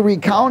cannot be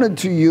recounted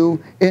to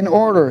you in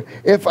order.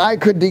 If I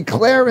could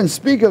declare and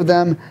speak of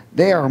them,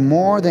 they are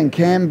more than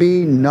can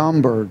be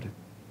numbered.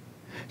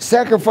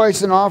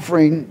 Sacrifice and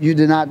offering you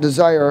did not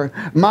desire.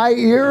 My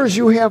ears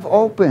you have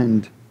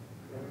opened.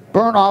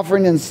 Burnt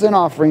offering and sin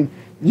offering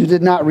you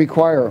did not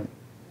require.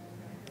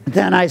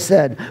 Then I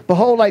said,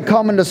 behold, I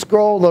come in the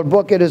scroll, the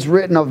book it is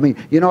written of me.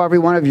 You know, every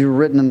one of you are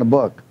written in the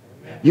book.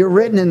 You're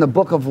written in the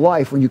book of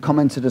life when you come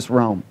into this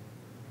realm.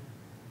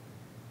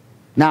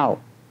 Now,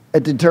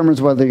 it determines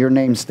whether your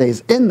name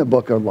stays in the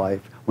book of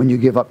life when you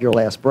give up your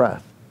last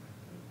breath.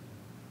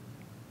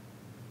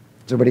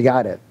 Has everybody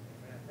got it?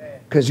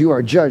 Because you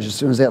are judged as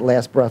soon as that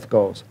last breath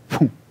goes.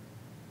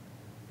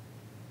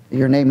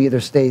 Your name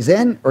either stays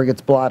in or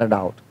gets blotted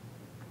out.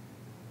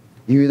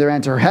 You either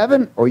enter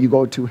heaven or you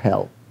go to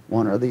hell.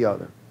 One or the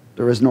other.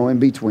 There is no in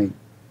between.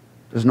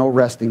 There's no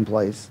resting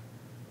place.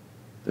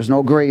 There's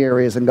no gray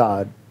areas in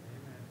God.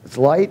 It's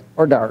light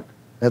or dark.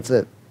 That's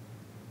it.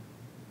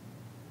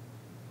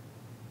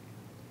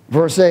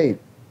 Verse 8.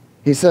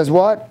 He says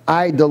what?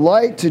 I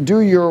delight to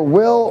do your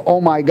will, O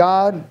my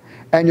God,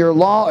 and your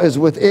law is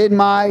within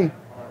my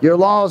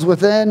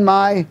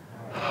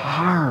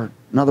heart.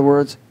 In other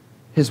words,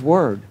 his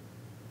word,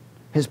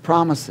 his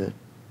promises.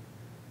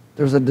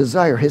 There's a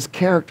desire. His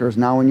character is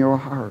now in your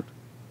heart.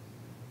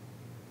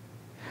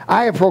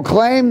 I have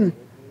proclaimed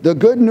the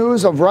good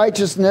news of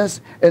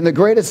righteousness in the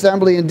great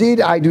assembly.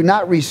 Indeed, I do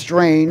not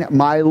restrain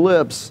my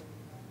lips.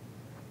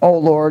 O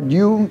Lord,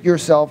 you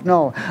yourself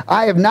know.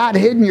 I have not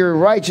hidden your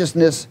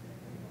righteousness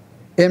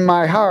in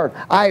my heart.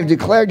 I have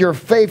declared your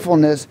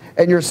faithfulness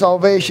and your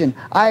salvation.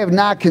 I have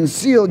not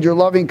concealed your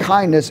loving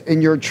kindness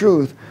and your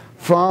truth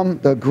from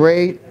the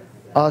great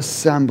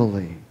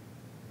assembly.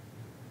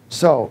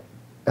 So,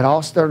 it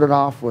all started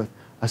off with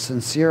a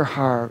sincere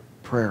heart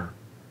prayer.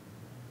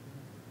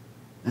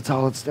 That's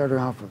all it started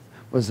off with,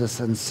 was a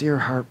sincere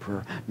heart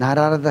prayer. Not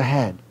out of the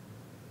head,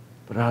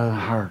 but out of the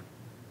heart.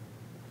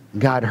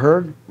 God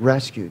heard,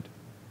 rescued.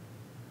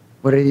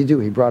 What did he do?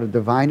 He brought a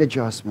divine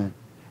adjustment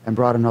and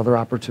brought another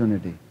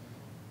opportunity.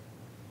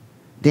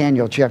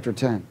 Daniel chapter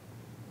 10.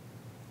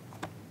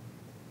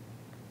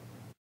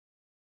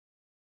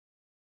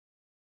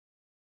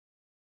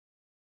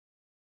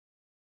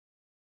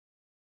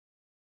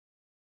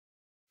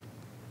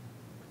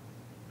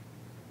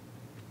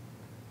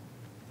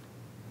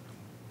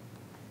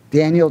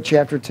 Daniel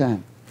chapter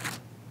 10.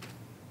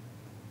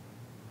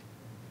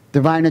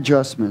 Divine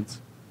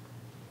adjustments.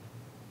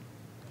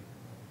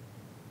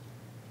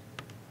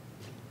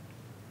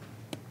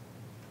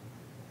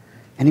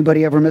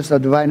 Anybody ever miss a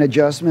divine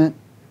adjustment?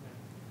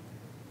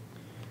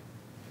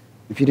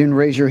 If you didn't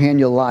raise your hand,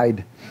 you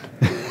lied.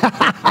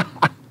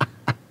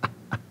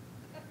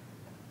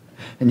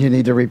 And you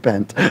need to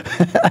repent.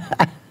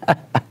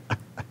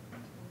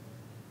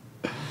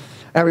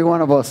 Every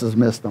one of us has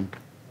missed them.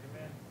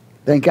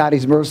 Thank God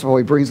he's merciful.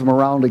 He brings them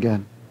around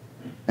again.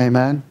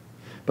 Amen.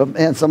 But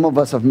man, some of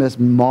us have missed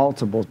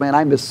multiples. Man,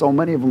 I missed so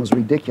many of them. It was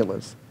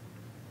ridiculous.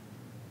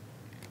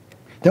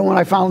 Then when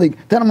I finally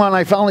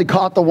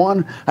caught the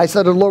one, I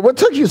said to the Lord, what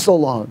took you so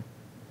long?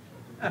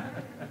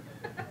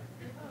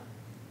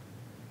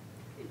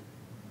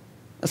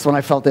 That's when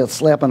I felt that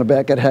slap on the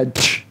back of the head.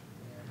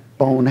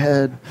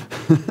 Bonehead.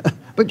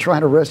 Been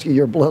trying to rescue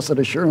your blessed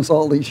assurance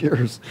all these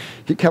years.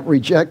 You kept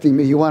rejecting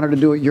me. You wanted to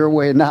do it your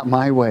way and not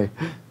my way.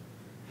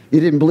 You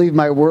didn't believe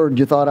my word.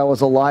 You thought I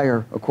was a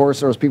liar. Of course,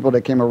 there was people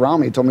that came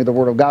around me and told me the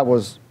word of God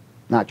was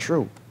not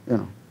true. You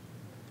know.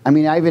 I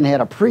mean, I even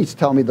had a priest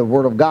tell me the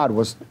word of God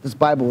was, this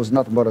Bible was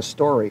nothing but a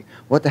story.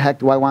 What the heck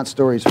do I want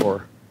stories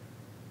for?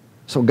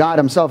 So God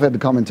himself had to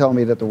come and tell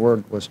me that the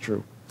word was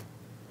true.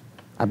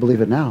 I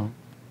believe it now.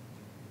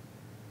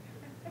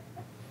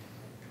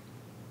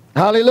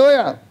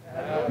 Hallelujah.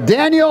 Hallelujah.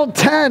 Daniel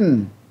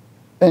 10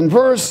 and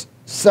verse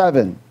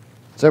 7.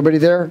 Is everybody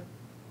there?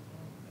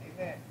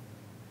 Amen.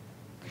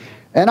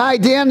 And I,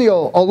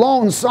 Daniel,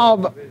 alone saw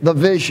the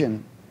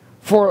vision.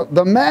 For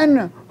the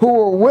men who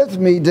were with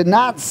me did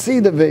not see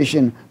the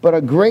vision, but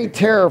a great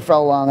terror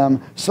fell on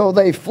them, so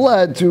they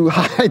fled to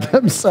hide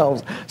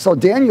themselves. So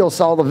Daniel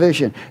saw the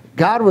vision.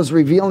 God was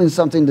revealing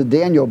something to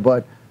Daniel,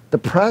 but the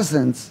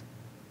presence,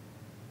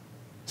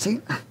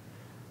 see,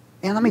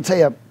 and let me tell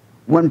you,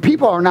 when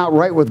people are not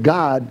right with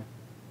God,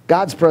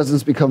 God's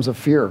presence becomes a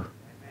fear.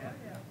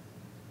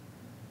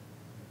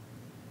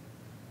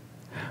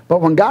 But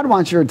when God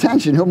wants your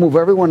attention, he'll move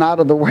everyone out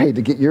of the way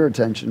to get your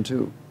attention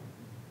too.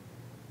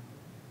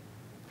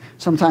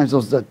 Sometimes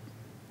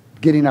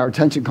getting our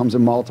attention comes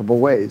in multiple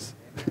ways.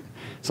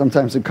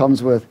 Sometimes it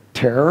comes with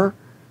terror.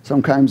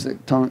 Sometimes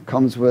it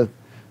comes with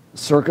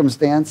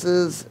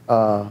circumstances,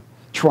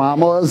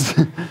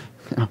 traumas,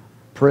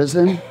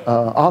 prison,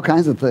 all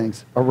kinds of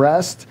things.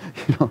 Arrest,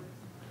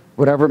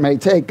 whatever it may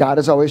take. God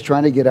is always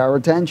trying to get our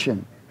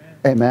attention.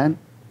 Amen.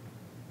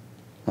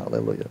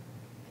 Hallelujah.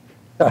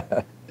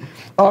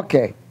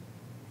 Okay,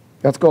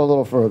 let's go a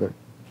little further.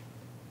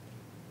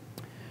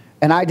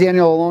 And I,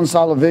 Daniel, alone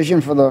saw the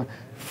vision,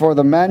 for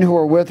the men who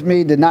were with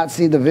me did not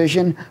see the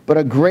vision, but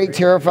a great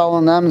terror fell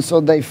on them, and so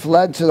they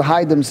fled to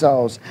hide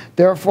themselves.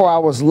 Therefore I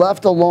was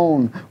left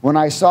alone when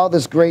I saw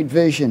this great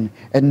vision,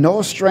 and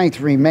no strength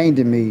remained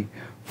in me,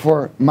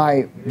 for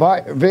my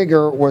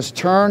vigor was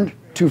turned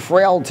to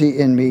frailty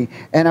in me,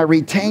 and I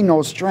retained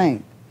no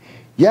strength.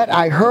 Yet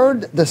I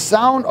heard the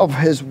sound of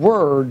his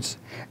words,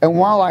 and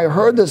while I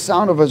heard the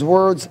sound of his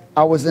words,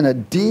 I was in a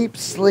deep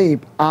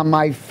sleep on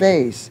my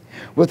face,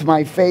 with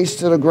my face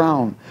to the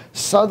ground.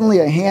 Suddenly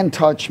a hand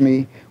touched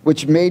me,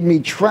 which made me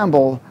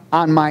tremble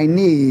on my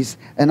knees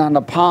and on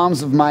the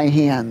palms of my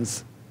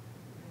hands.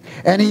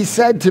 And he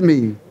said to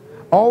me,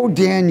 O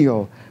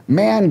Daniel,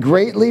 man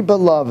greatly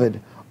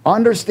beloved,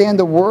 understand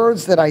the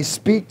words that I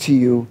speak to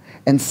you,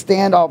 and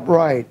stand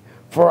upright,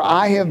 for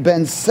I have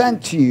been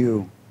sent to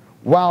you.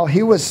 While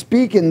he was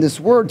speaking this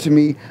word to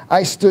me,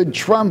 I stood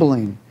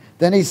trembling.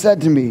 Then he said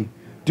to me,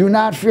 do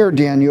not fear,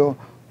 Daniel,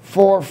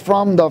 for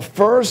from the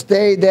first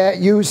day that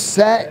you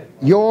set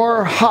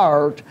your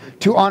heart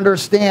to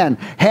understand.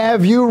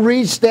 Have you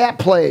reached that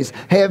place?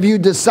 Have you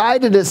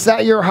decided to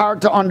set your heart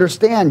to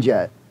understand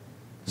yet?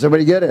 Does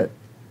everybody get it?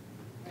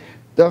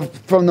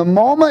 From the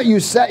moment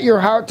you set your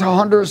heart to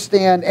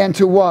understand and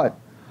to what?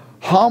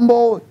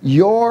 Humble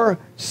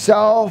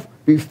yourself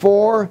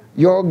before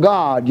your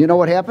God. You know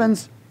what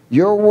happens?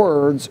 Your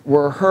words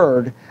were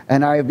heard,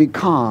 and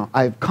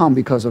I've come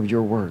because of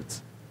your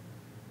words.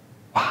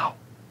 Wow.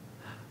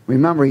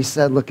 Remember, he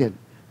said, look at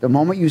the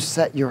moment you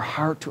set your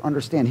heart to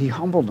understand, he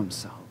humbled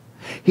himself.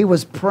 He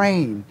was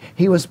praying.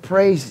 He was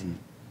praising.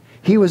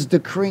 He was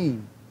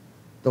decreeing.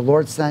 the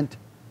Lord sent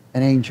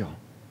an angel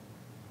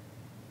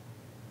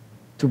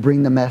to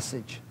bring the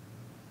message.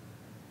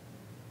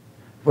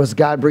 Was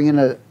God bringing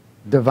a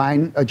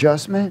divine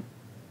adjustment?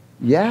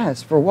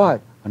 Yes. For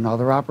what?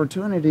 Another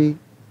opportunity.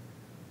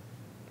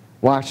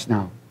 Watch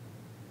now.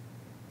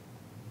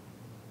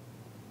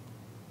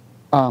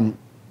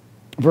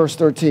 Verse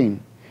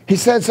 13. He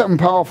said something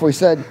powerful. He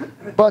said,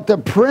 but the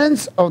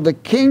prince of the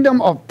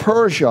kingdom of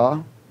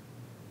Persia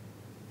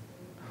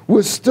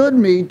withstood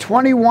me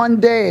 21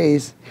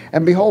 days,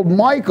 and behold,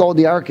 Michael,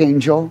 the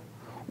archangel,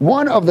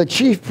 one of the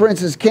chief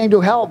princes, came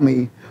to help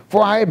me,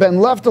 for I had been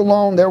left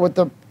alone there with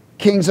the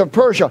kings of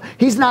Persia.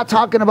 He's not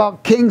talking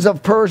about kings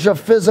of Persia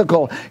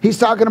physical. He's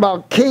talking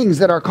about kings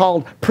that are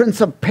called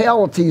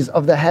principalities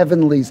of the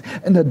heavenlies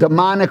in the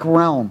demonic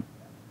realm.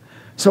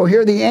 So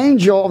here the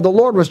angel of the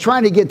Lord was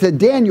trying to get to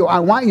Daniel. I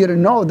want you to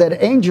know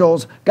that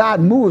angels, God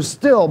moves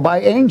still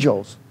by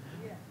angels.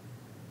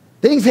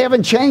 Things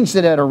haven't changed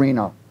in that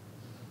arena.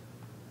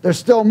 They're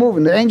still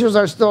moving. The angels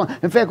are still.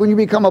 In fact, when you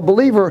become a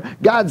believer,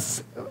 God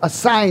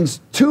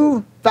assigns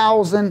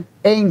 2,000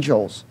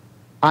 angels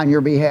on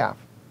your behalf.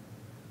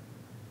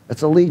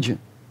 That's a legion.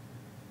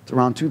 It's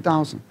around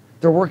 2,000.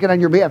 They're working on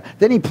your behalf.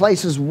 Then he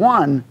places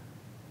one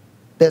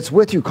that's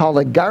with you called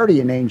a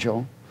guardian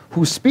angel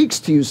who speaks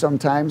to you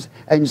sometimes,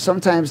 and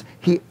sometimes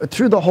he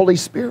through the Holy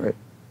Spirit.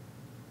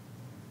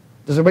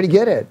 Does everybody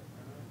get it?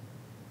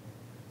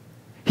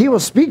 He will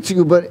speak to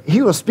you, but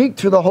he will speak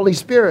through the Holy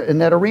Spirit in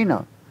that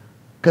arena,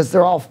 because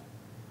they're all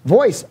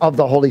voice of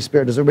the Holy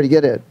Spirit. Does everybody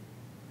get it?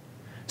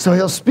 So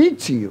he'll speak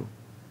to you,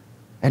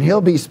 and he'll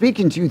be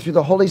speaking to you through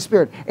the Holy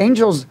Spirit.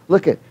 Angels,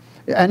 look at,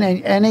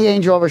 any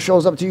angel ever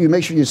shows up to you,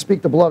 make sure you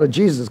speak the blood of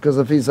Jesus, because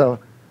if he's a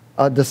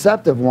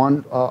deceptive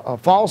one, a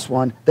false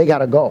one, they got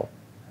to go.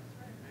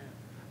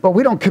 But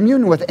we don't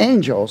commune with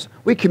angels.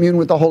 We commune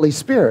with the Holy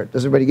Spirit.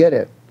 Does everybody get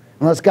it?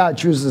 Unless God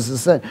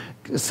chooses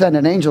to send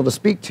an angel to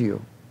speak to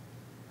you.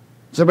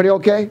 Is everybody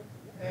okay?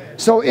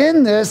 So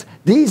in this,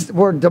 these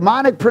were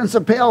demonic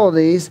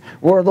principalities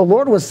where the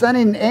Lord was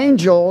sending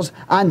angels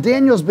on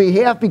Daniel's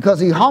behalf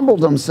because he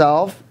humbled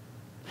himself.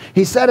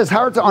 He set his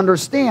heart to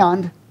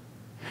understand.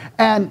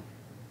 And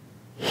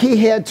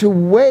he had to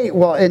wait.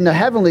 Well, in the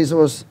heavenlies, it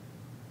was,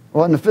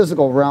 well, in the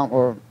physical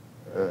realm,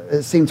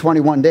 it seemed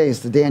 21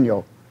 days to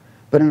Daniel.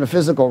 But in the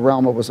physical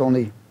realm, it was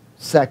only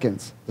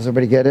seconds. Does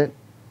everybody get it?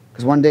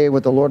 Because one day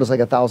with the Lord is like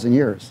 1,000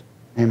 years.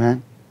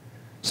 Amen?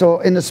 So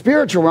in the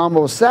spiritual realm, it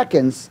was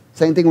seconds.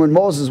 Same thing with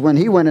Moses. When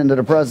he went into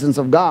the presence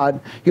of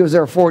God, he was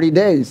there 40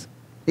 days.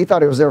 He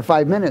thought he was there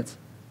 5 minutes.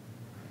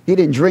 He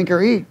didn't drink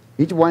or eat.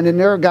 He went in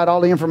there, got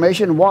all the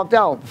information, and walked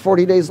out.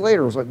 40 days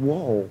later, it was like,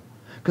 whoa.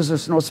 Because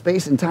there's no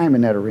space and time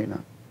in that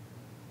arena.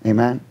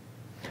 Amen?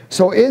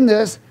 So in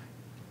this,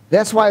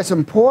 that's why it's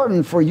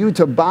important for you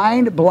to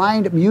bind,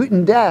 blind, mute,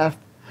 and deaf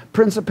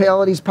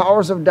principalities,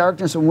 powers of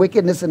darkness, and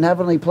wickedness in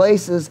heavenly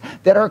places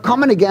that are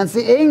coming against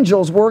the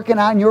angels working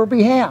on your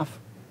behalf.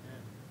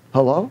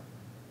 Hello?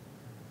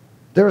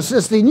 They're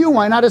assisting you.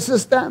 Why not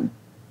assist them?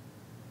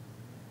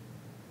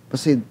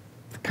 But see,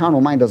 the carnal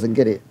mind doesn't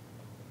get it.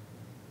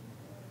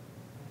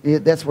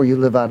 That's where you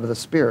live out of the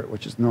Spirit,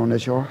 which is known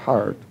as your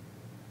heart.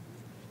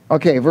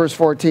 Okay, verse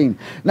 14.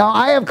 Now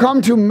I have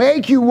come to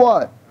make you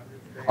what?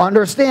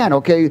 Understand,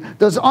 okay?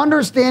 Does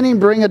understanding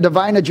bring a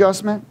divine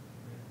adjustment?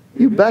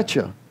 You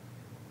betcha.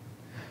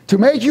 To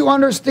make you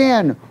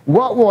understand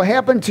what will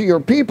happen to your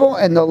people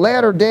in the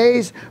latter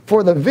days,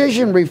 for the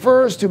vision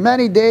refers to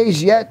many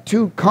days yet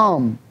to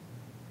come.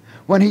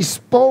 When he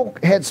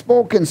had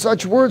spoken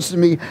such words to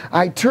me,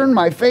 I turned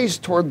my face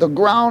toward the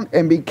ground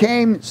and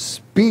became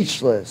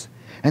speechless.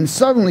 And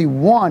suddenly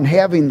one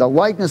having the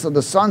likeness of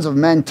the sons of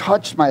men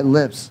touched my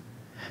lips.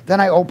 Then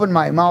I opened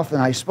my mouth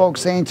and I spoke,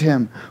 saying to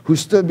him who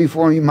stood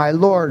before me, my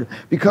Lord,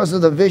 because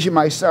of the vision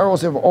my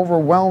sorrows have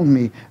overwhelmed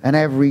me, and I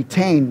have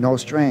retained no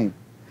strength.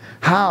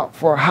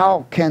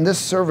 How can this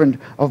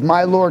servant of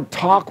my Lord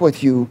talk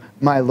with you,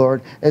 my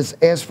Lord?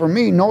 As for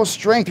me, no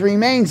strength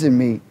remains in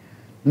me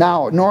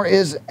now, nor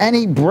is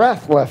any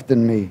breath left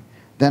in me.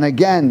 Then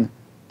again,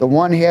 the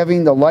one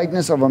having the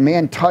likeness of a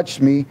man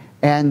touched me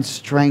and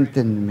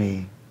strengthened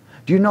me.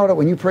 Do you know that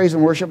when you praise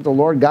and worship the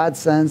Lord, God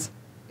sends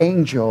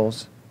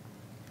angels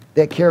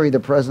that carry the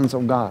presence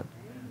of God?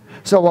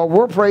 So while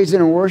we're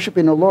praising and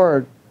worshiping the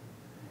Lord,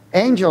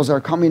 angels are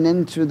coming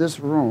into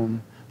this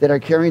room that are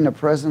carrying the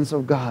presence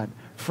of God.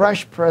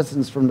 Fresh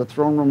presence from the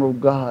throne room of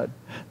God.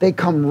 They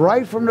come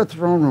right from the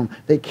throne room.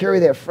 They carry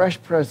that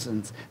fresh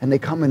presence and they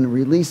come and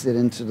release it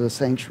into the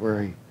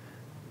sanctuary.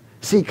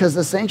 See, because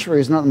the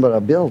sanctuary is nothing but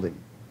a building.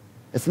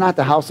 It's not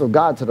the house of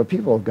God till the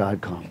people of God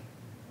come.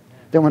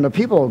 Then when the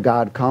people of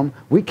God come,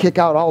 we kick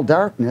out all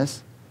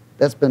darkness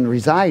that's been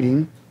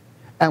residing,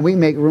 and we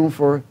make room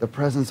for the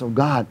presence of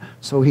God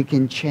so he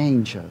can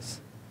change us,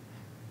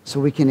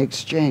 so we can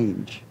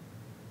exchange,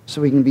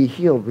 so we can be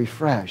healed,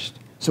 refreshed,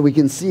 so we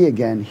can see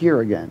again, hear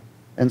again,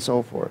 and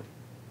so forth.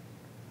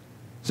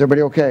 Is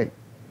everybody okay?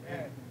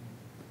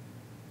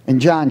 In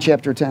John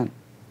chapter 10.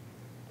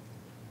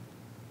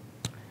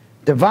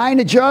 Divine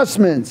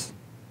adjustments.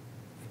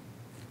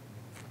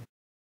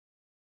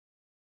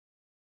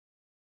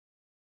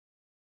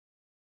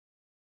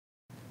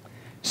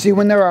 See,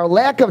 when there are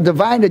lack of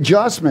divine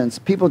adjustments,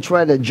 people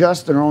try to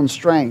adjust their own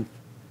strength.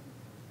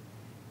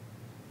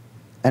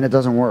 And it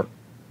doesn't work.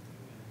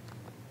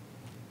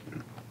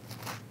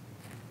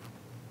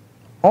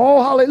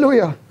 Oh,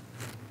 hallelujah.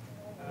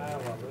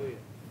 Hallelujah.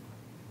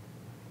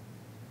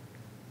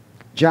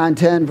 John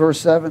 10, verse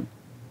 7.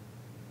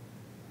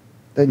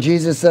 Then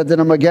Jesus said to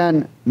them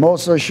again,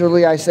 most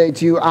assuredly I say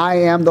to you, I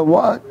am the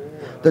what?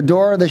 The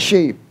door of the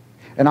sheep.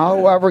 And all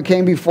whoever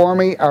came before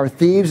me are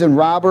thieves and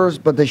robbers,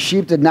 but the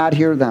sheep did not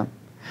hear them.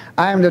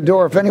 I am the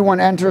door. If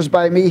anyone enters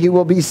by me, he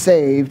will be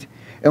saved,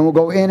 and will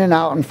go in and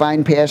out and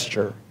find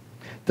pasture.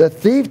 The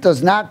thief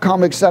does not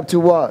come except to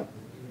what?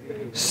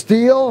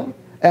 Steal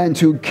and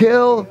to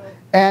kill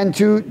and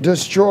to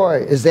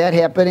destroy. Is that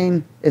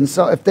happening?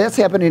 If that's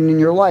happening in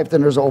your life,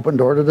 then there's an open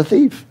door to the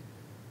thief.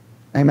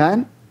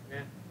 Amen?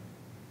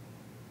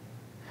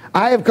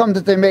 I have come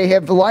that they may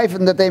have life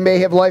and that they may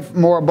have life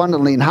more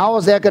abundantly. And how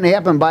is that going to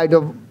happen? By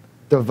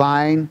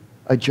divine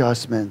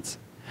adjustments.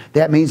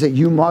 That means that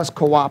you must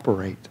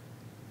cooperate.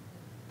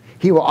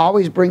 He will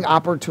always bring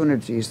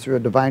opportunities through a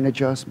divine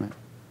adjustment.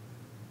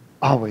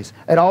 Always.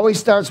 It always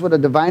starts with a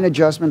divine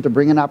adjustment to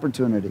bring an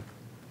opportunity.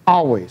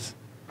 Always.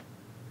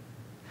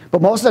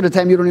 But most of the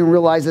time you don't even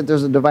realize that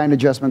there's a divine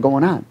adjustment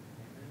going on.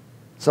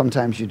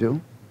 Sometimes you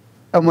do.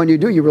 And when you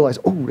do, you realize,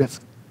 oh,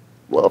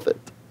 love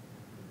it.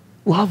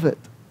 Love it.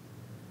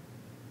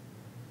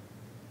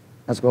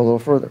 Let's go a little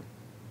further.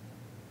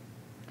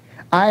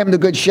 I am the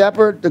good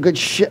shepherd. The good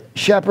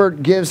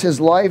shepherd gives his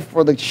life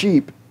for the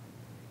sheep.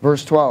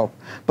 Verse 12.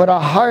 But a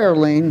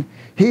hireling,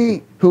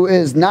 he who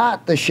is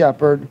not the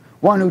shepherd,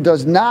 one who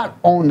does not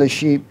own the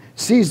sheep,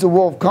 sees the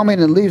wolf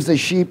coming and leaves the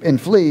sheep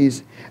and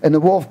flees, and the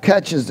wolf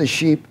catches the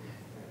sheep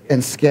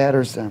and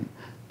scatters them.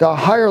 The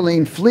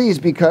hireling flees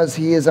because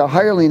he is a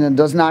hireling and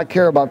does not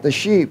care about the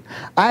sheep.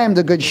 I am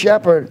the good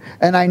shepherd,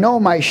 and I know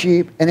my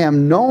sheep, and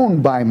am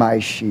known by my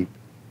sheep.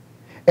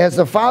 As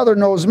the Father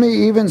knows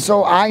me, even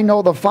so I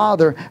know the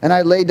Father, and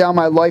I lay down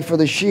my life for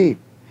the sheep.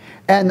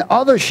 And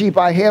other sheep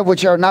I have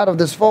which are not of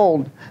this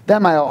fold,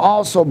 them I'll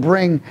also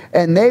bring,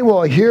 and they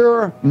will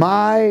hear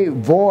my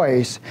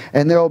voice,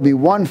 and there will be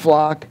one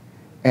flock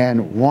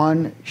and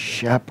one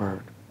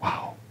shepherd.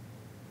 Wow.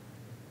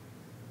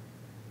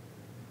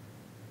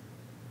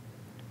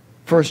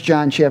 1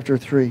 John chapter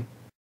 3.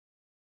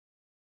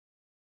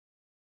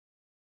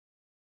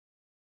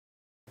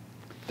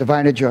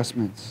 Divine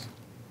adjustments.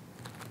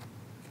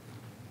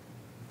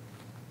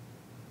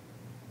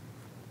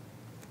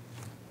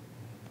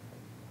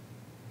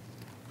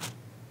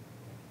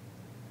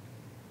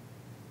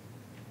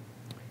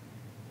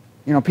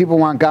 You know, people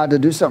want God to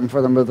do something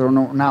for them, but they're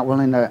not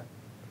willing to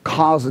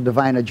cause a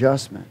divine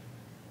adjustment.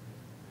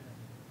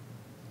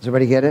 Does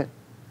everybody get it?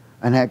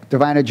 And that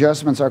divine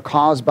adjustments are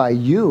caused by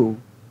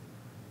you,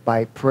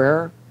 by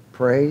prayer,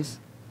 praise,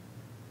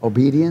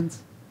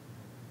 obedience.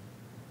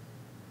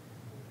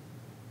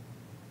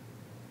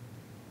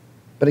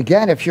 But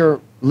again, if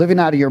you're living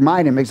out of your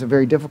mind, it makes it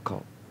very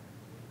difficult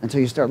until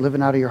you start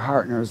living out of your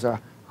heart, and there's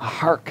a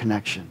heart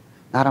connection,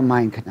 not a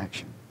mind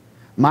connection.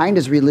 Mind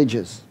is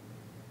religious.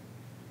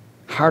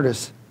 Heart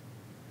is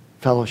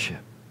fellowship.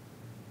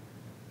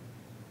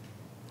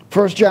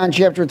 1 John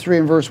chapter 3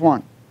 and verse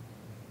 1.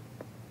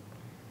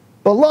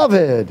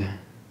 Beloved,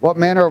 what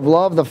manner of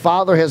love the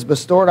Father has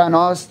bestowed on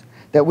us,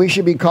 that we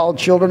should be called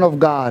children of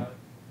God.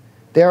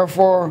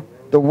 Therefore,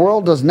 the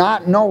world does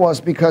not know us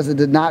because it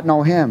did not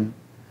know him.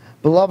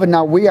 Beloved,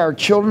 now we are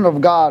children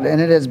of God, and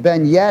it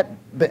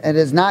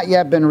has not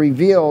yet been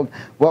revealed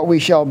what we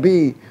shall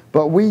be.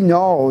 But we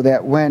know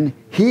that when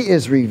he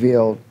is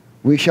revealed,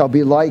 we shall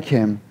be like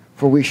him,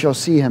 for we shall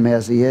see him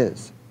as he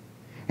is.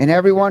 And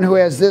everyone who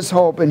has this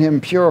hope in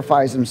him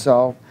purifies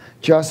himself,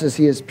 just as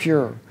he is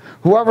pure.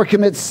 Whoever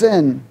commits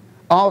sin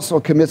also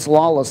commits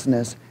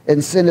lawlessness,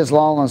 and sin is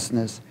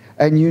lawlessness.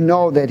 And you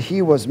know that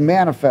he was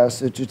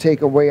manifested to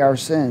take away our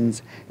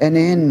sins, and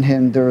in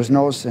him there is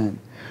no sin.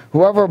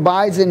 Whoever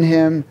abides in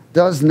him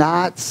does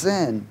not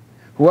sin.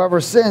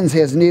 Whoever sins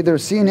has neither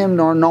seen him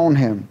nor known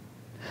him.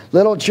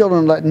 Little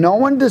children, let no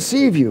one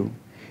deceive you.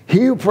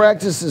 He who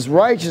practices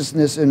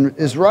righteousness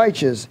is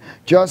righteous,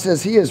 just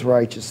as he is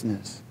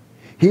righteousness.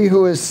 He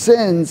who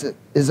sins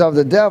is of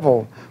the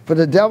devil, for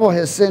the devil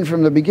has sinned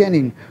from the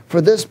beginning. For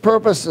this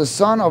purpose the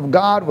Son of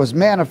God was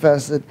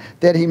manifested,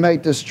 that he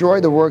might destroy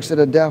the works of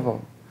the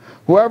devil.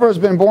 Whoever has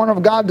been born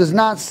of God does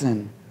not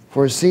sin,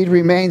 for his seed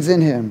remains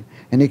in him,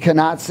 and he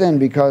cannot sin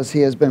because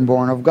he has been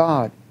born of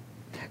God.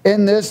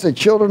 In this the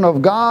children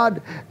of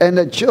God and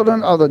the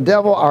children of the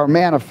devil are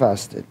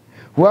manifested.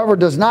 Whoever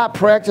does not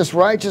practice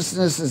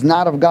righteousness is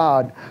not of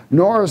God,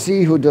 nor is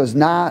he who does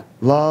not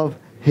love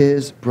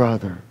his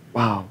brother.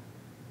 Wow.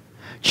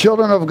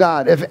 Children of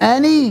God, if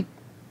any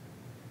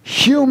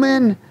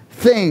human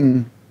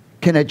thing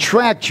can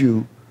attract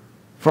you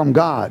from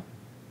God,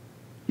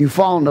 you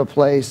fall into a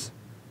place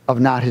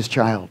of not his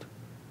child.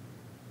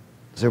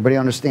 Does everybody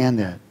understand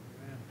that?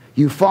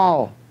 You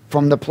fall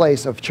from the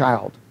place of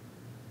child.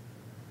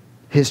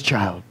 His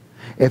child.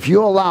 If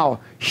you allow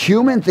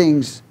human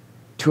things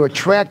to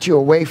attract you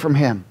away from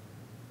him,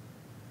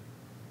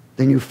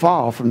 then you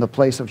fall from the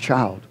place of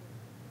child.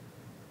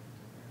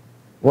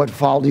 What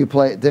fall do you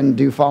play? Then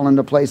do you fall in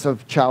the place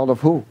of child of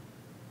who?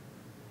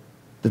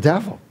 The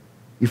devil.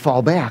 You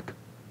fall back.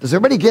 Does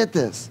everybody get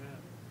this?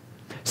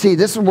 See,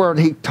 this is where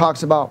he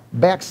talks about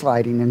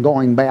backsliding and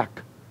going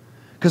back.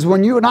 Because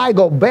when you and I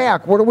go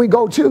back, where do we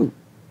go to?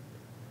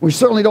 We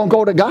certainly don't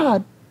go to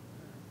God.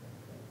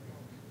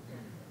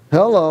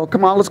 Hello,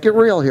 come on, let's get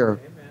real here.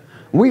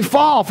 We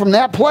fall from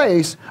that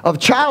place of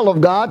child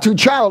of God to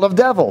child of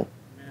devil.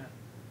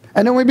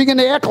 And then we begin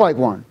to act like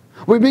one.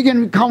 We begin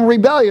to become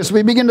rebellious.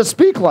 We begin to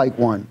speak like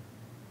one.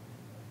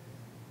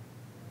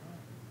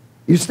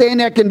 You stay in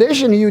that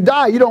condition and you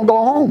die. You don't go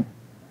home.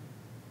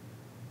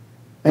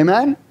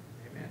 Amen?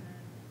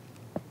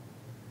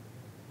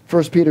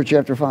 1 Peter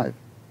chapter 5.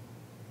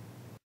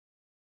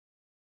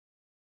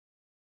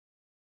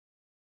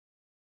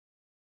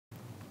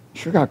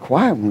 Sure got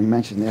quiet when we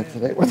mentioned that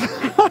today.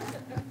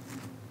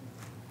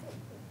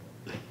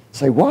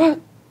 Say what?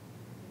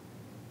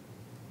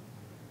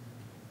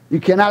 You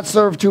cannot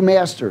serve two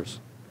masters.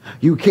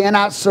 You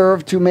cannot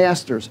serve two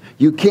masters.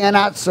 You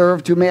cannot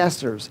serve two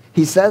masters.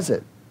 He says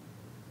it.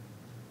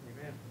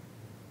 Amen.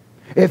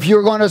 If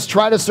you're going to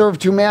try to serve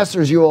two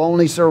masters, you will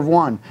only serve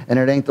one, and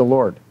it ain't the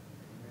Lord.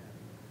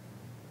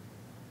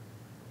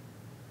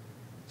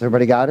 Has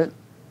everybody got it?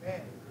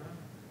 Amen.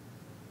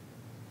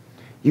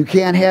 You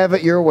can't have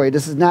it your way.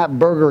 This is not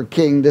Burger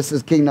King. This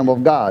is Kingdom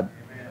of God.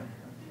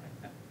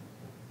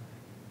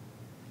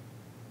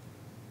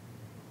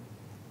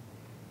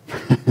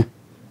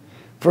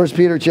 1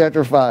 Peter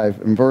chapter 5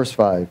 and verse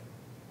 5.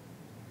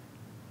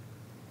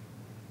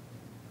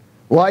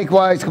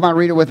 Likewise, come on,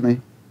 read it with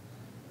me.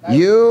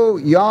 You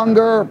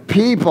younger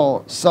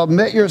people,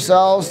 submit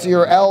yourselves to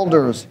your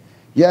elders.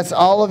 Yes,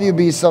 all of you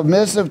be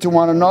submissive to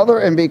one another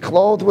and be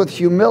clothed with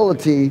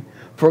humility.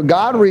 For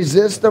God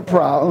resists the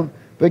proud,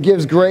 but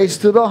gives grace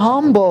to the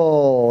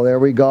humble. There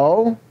we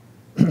go.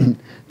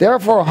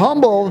 Therefore,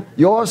 humble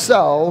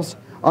yourselves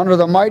under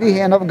the mighty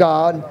hand of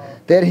God,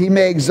 that he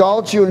may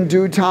exalt you in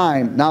due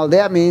time. Now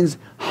that means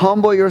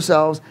humble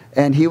yourselves,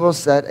 and he will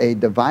set a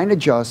divine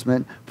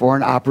adjustment for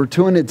an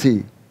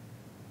opportunity.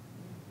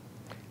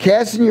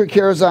 Casting your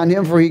cares on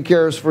him, for he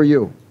cares for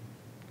you.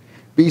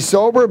 Be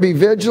sober, be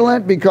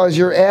vigilant, because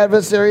your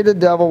adversary, the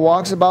devil,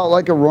 walks about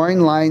like a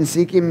roaring lion,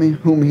 seeking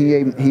whom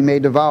he may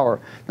devour.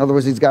 In other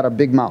words, he's got a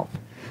big mouth.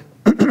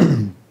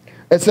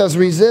 It says,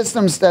 resist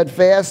him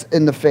steadfast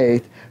in the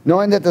faith,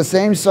 knowing that the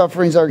same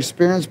sufferings are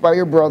experienced by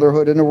your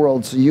brotherhood in the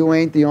world, so you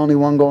ain't the only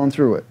one going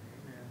through it.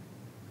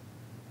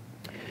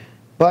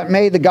 But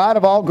may the God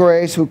of all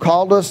grace, who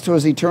called us to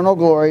his eternal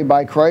glory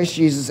by Christ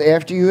Jesus,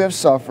 after you have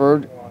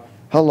suffered,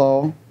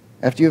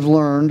 after you've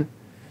learned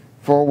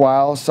for a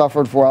while,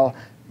 suffered for a while,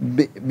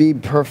 be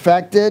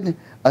perfected,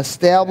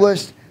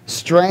 established,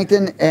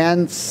 strengthen,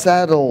 and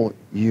settle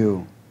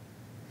you.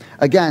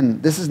 Again,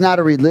 this is not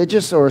a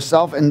religious or a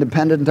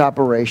self-independent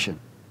operation.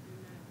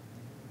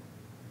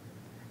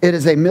 It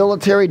is a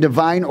military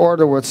divine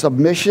order with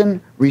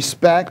submission,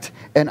 respect,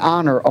 and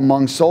honor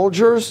among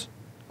soldiers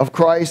of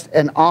Christ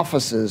and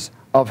offices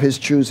of his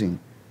choosing.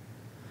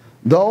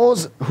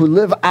 Those who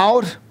live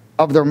out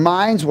of their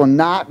minds will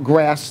not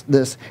grasp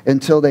this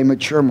until they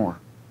mature more.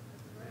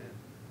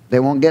 They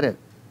won't get it.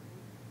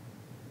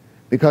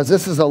 Because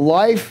this is a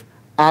life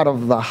out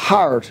of the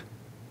heart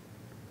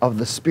of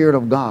the Spirit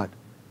of God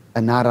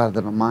and not out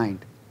of the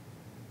mind.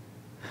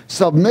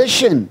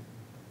 Submission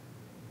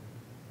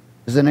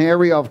is an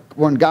area of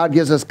when God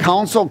gives us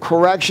counsel,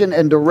 correction,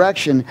 and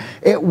direction,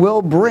 it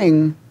will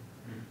bring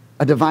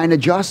a divine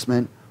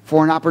adjustment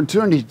for an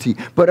opportunity.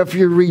 But if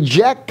you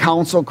reject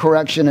counsel,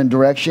 correction, and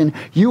direction,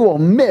 you will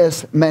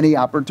miss many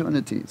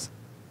opportunities.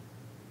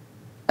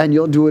 And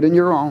you'll do it in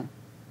your own.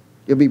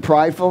 You'll be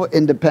prideful,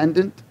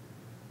 independent,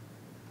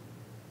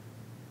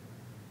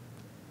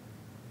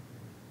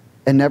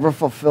 and never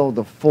fulfill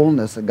the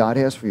fullness that God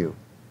has for you.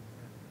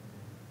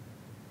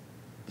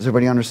 Does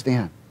everybody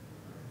understand?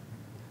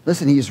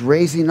 Listen, he's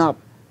raising up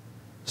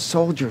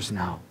soldiers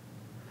now.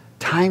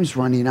 Time's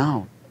running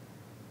out.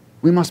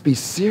 We must be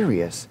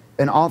serious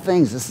in all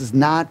things. This is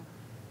not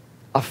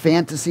a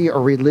fantasy or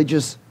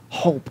religious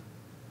hope.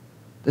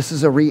 This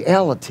is a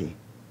reality.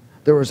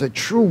 There is a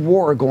true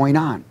war going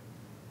on.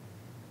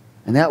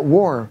 And that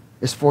war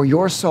is for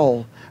your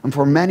soul and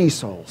for many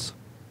souls.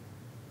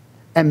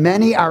 And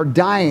many are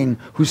dying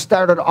who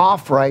started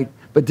off right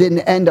but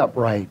didn't end up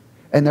right.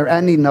 And they're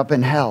ending up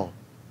in hell.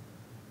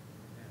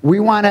 We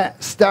want to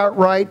start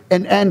right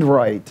and end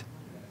right.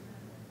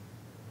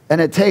 And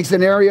it takes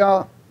an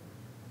area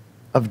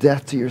of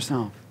death to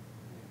yourself.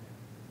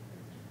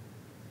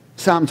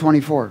 Psalm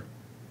 24.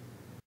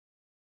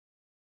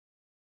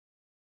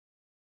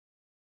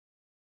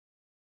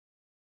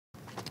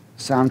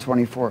 Psalm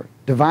 24.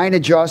 Divine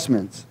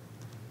adjustments.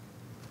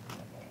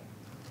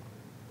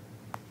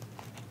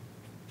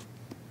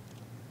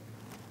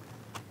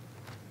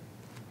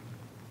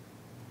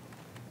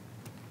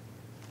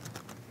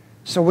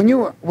 So when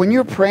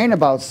you're praying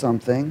about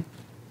something,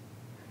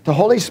 the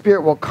Holy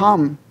Spirit will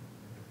come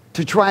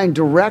to try and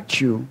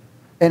direct you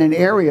in an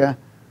area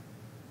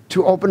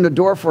to open the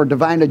door for a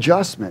divine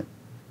adjustment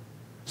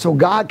so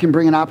God can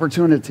bring an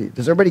opportunity.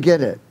 Does everybody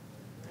get it?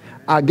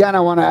 Again, I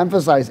want to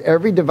emphasize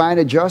every divine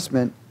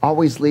adjustment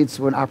always leads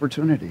to an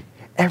opportunity.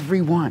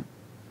 Every one.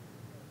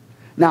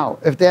 Now,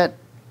 if that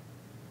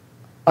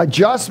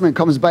adjustment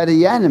comes by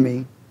the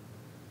enemy,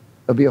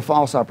 it'll be a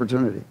false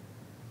opportunity.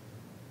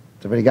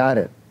 Has everybody got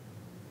it?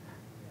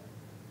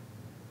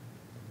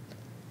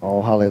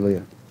 Oh,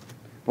 hallelujah.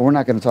 But we're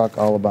not going to talk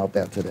all about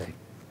that today.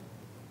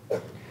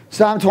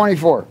 Psalm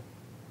 24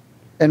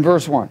 and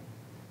verse 1.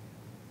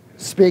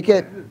 Speak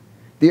it.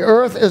 The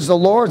earth is the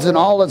Lord's in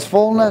all its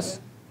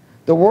fullness,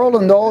 the world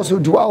and those who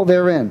dwell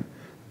therein.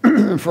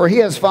 For he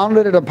has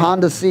founded it upon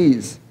the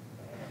seas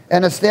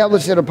and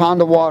established it upon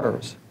the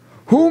waters.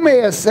 Who may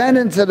ascend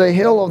into the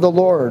hill of the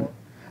Lord,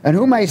 and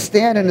who may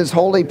stand in his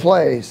holy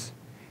place?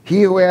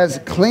 He who has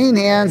clean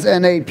hands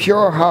and a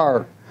pure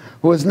heart,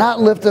 who has not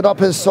lifted up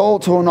his soul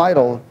to an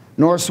idol,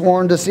 nor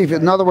sworn deceit.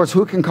 In other words,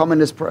 who can come in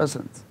his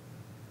presence?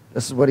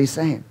 This is what he's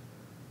saying.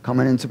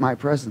 Coming into my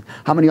presence.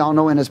 How many of y'all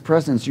know in his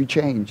presence you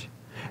change?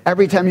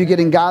 Every time you get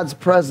in God's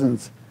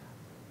presence,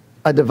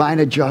 a divine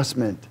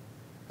adjustment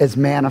is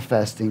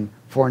manifesting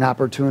for an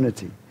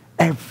opportunity.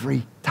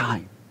 Every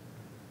time.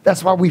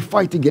 That's why we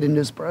fight to get in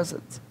his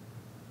presence.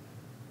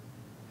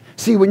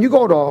 See, when you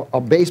go to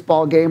a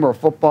baseball game or a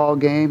football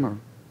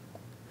game,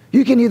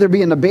 you can either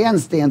be in the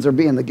bandstands or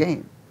be in the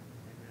game.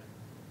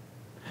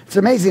 It's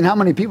amazing how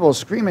many people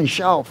scream and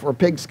shout for a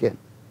pigskin.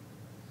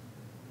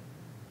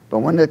 But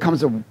when it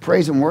comes to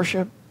praise and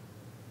worship,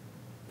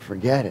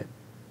 forget it.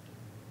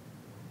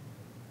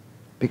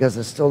 Because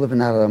it's still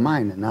living out of their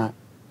mind and not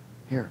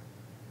here.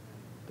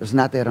 There's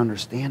not that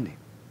understanding.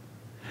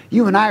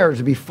 You and I are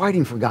to be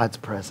fighting for God's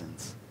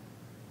presence.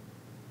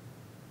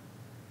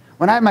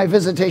 When I had my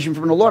visitation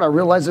from the Lord, I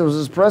realized it was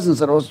his presence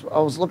that I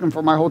was looking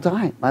for my whole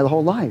time, my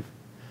whole life.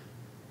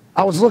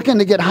 I was looking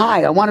to get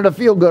high. I wanted to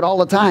feel good all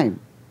the time.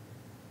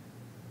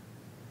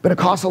 But it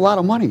cost a lot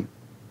of money.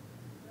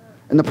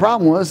 And the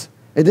problem was,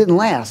 it didn't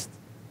last.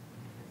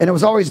 And it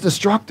was always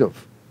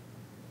destructive.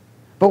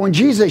 But when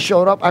Jesus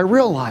showed up, I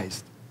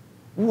realized,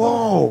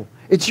 whoa,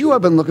 it's you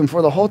I've been looking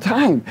for the whole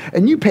time.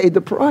 And you paid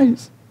the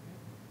price.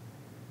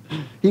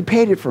 He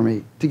paid it for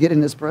me to get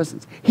in his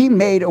presence. He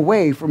made a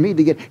way for me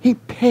to get, he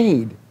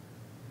paid.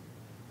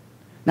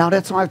 Now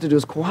that's all I have to do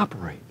is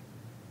cooperate.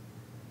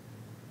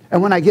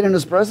 And when I get in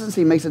his presence,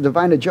 he makes a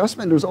divine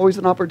adjustment. There's always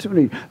an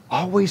opportunity.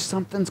 Always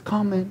something's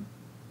coming.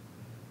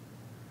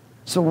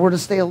 So we're to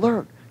stay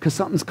alert because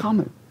something's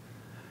coming.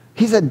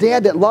 He's a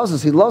dad that loves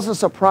us. He loves to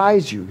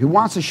surprise you. He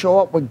wants to show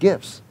up with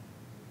gifts.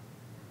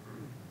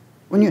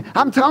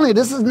 I'm telling you,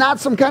 this is not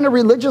some kind of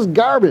religious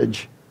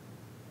garbage.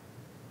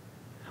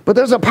 But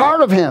there's a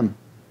part of him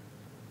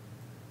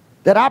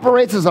that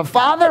operates as a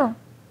father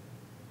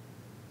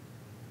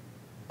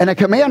and a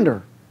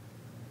commander.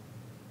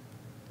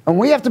 And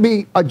we have to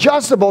be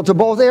adjustable to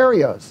both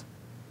areas,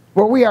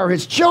 where we are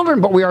his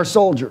children, but we are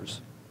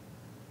soldiers.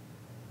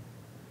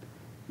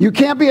 You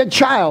can't be a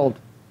child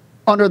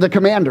under the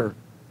commander.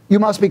 You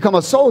must become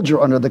a soldier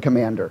under the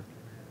commander.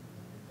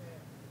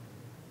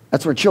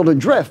 That's where children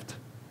drift.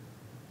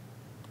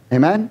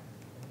 Amen?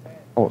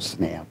 Oh,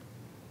 snap.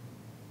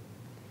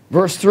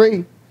 Verse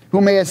 3,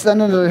 who may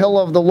ascend into the hill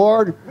of the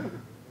Lord,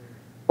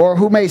 or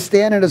who may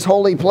stand in his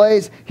holy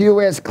place? He who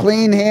has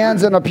clean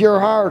hands and a pure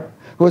heart,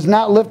 who has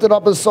not lifted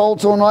up his soul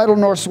to an idol,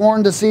 nor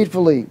sworn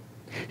deceitfully.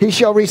 He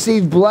shall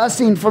receive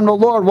blessing from the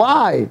Lord.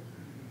 Why?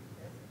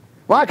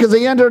 Why? Because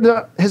he entered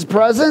his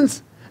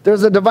presence.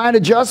 There's a divine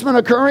adjustment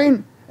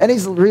occurring, and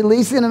he's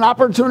releasing an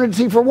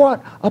opportunity for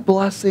what? A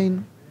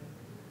blessing.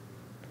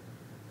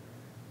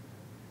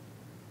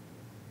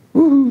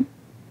 Woo-hoo.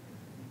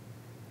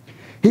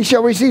 He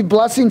shall receive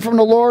blessing from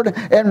the Lord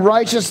and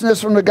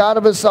righteousness from the God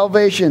of his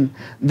salvation.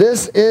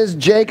 This is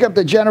Jacob,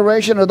 the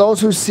generation of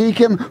those who seek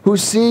him, who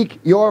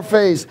seek your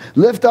face.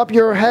 Lift up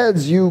your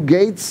heads, you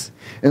gates,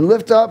 and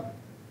lift up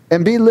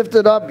and be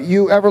lifted up,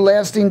 you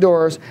everlasting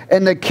doors,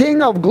 and the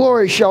King of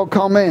glory shall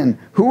come in.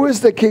 Who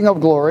is the King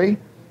of glory?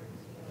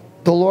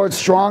 The Lord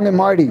strong and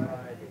mighty.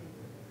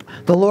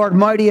 The Lord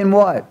mighty in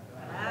what?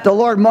 The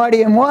Lord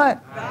mighty in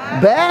what?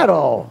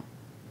 Battle.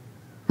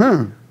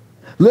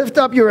 Lift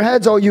up your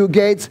heads, O you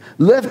gates.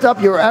 Lift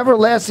up your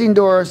everlasting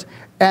doors,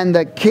 and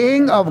the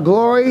King of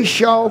glory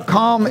shall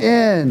come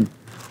in.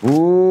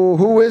 Ooh,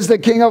 who is the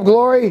King of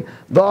glory?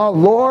 The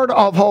Lord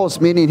of hosts,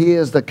 meaning he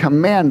is the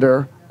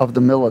commander of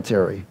the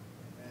military.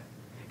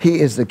 He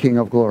is the King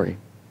of glory.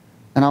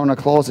 And I want to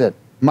close it.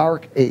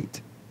 Mark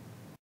 8.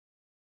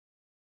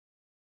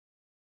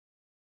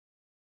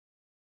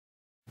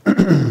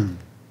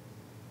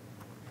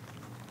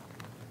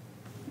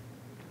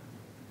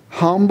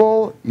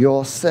 Humble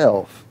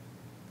yourself.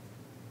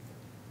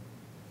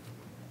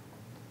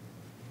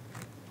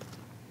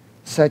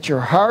 Set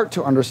your heart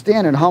to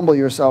understand and humble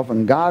yourself,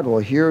 and God will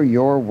hear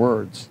your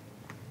words.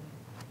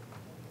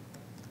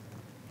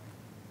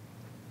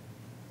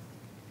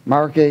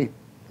 Mark 8,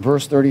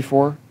 verse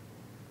 34.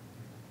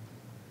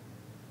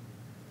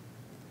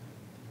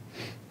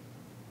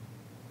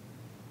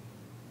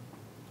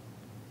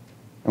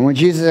 And when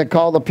Jesus had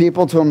called the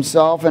people to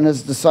himself and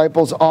his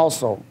disciples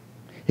also.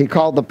 He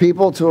called the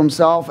people to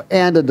himself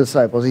and the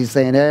disciples. He's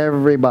saying,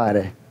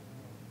 everybody,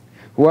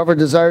 whoever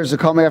desires to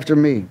come after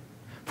me.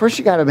 First,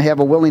 you got to have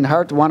a willing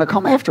heart to want to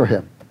come after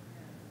him.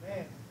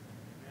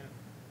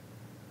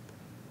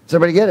 Does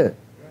everybody get it?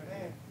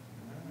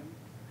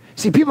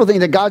 See, people think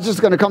that God's just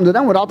going to come to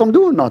them without them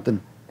doing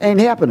nothing. Ain't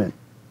happening.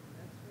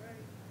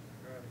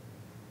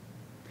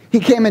 He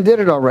came and did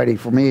it already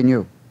for me and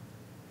you.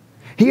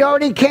 He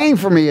already came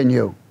for me and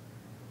you.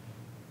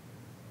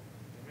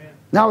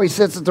 Now he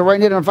sits at the right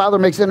hand of the Father,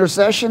 makes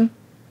intercession,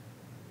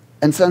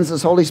 and sends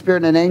his Holy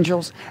Spirit and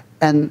angels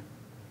and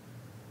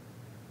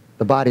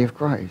the body of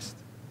Christ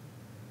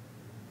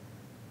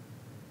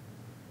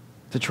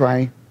to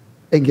try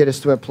and get us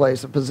to a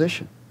place, a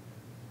position.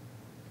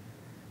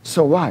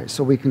 So why?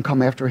 So we can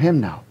come after him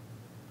now.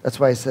 That's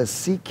why he says,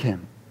 seek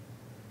him.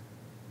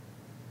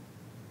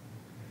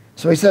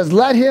 So he says,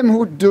 let him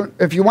who do,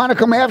 if you want to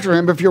come after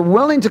him, if you're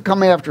willing to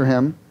come after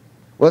him,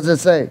 what does it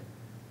say?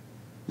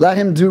 Let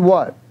him do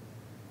what?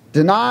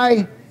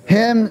 Deny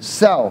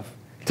himself.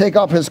 Take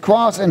up his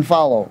cross and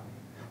follow.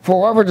 For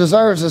whoever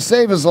desires to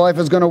save his life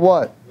is going to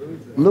what?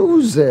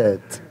 Lose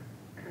it.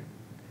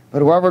 But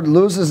whoever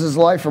loses his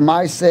life for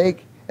my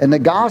sake and the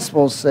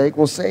gospel's sake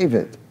will save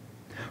it.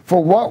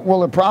 For what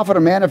will it profit a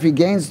man if he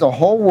gains the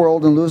whole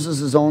world and loses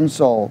his own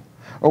soul?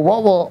 Or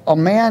what will a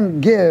man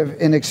give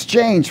in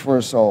exchange for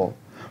a soul?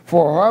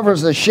 For whoever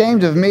is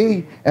ashamed of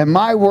me and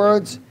my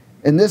words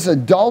in this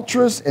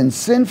adulterous and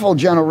sinful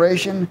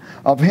generation,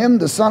 of him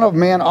the Son of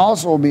Man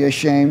also will be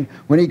ashamed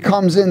when he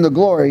comes in the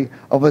glory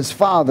of his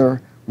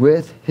Father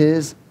with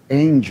his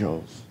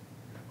angels.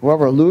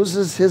 Whoever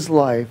loses his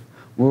life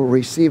will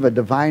receive a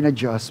divine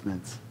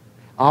adjustment,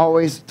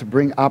 always to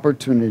bring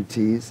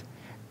opportunities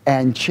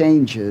and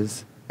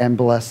changes and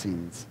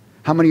blessings.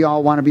 How many of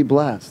y'all want to be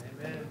blessed?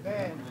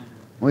 Amen.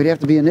 Well, you'd have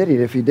to be an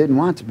idiot if you didn't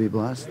want to be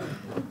blessed.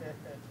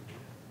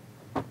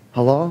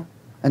 Hello?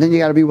 And then you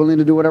got to be willing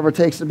to do whatever it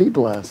takes to be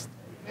blessed.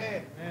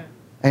 Amen.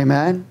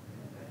 Amen?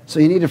 So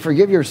you need to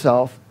forgive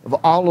yourself of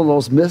all of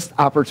those missed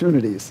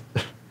opportunities.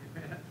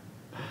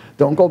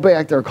 Don't go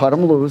back there, cut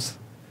them loose,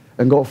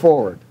 and go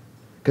forward.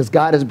 Because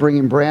God is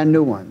bringing brand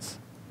new ones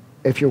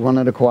if you're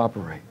willing to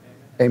cooperate.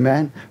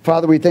 Amen.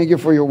 Father, we thank you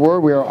for your word.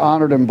 We are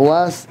honored and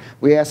blessed.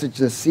 We ask that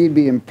the seed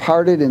be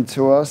imparted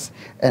into us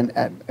and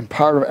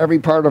part of every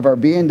part of our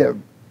being that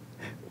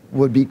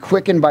would be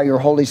quickened by your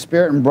Holy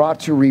Spirit and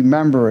brought to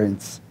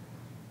remembrance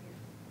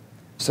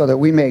so that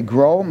we may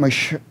grow,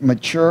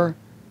 mature,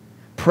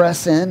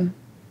 press in,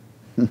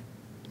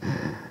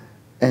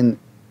 and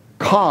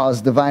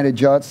cause divine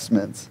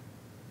adjustments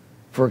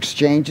for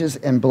exchanges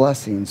and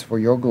blessings for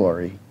your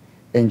glory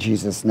in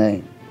Jesus'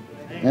 name.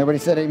 Everybody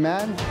said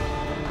amen?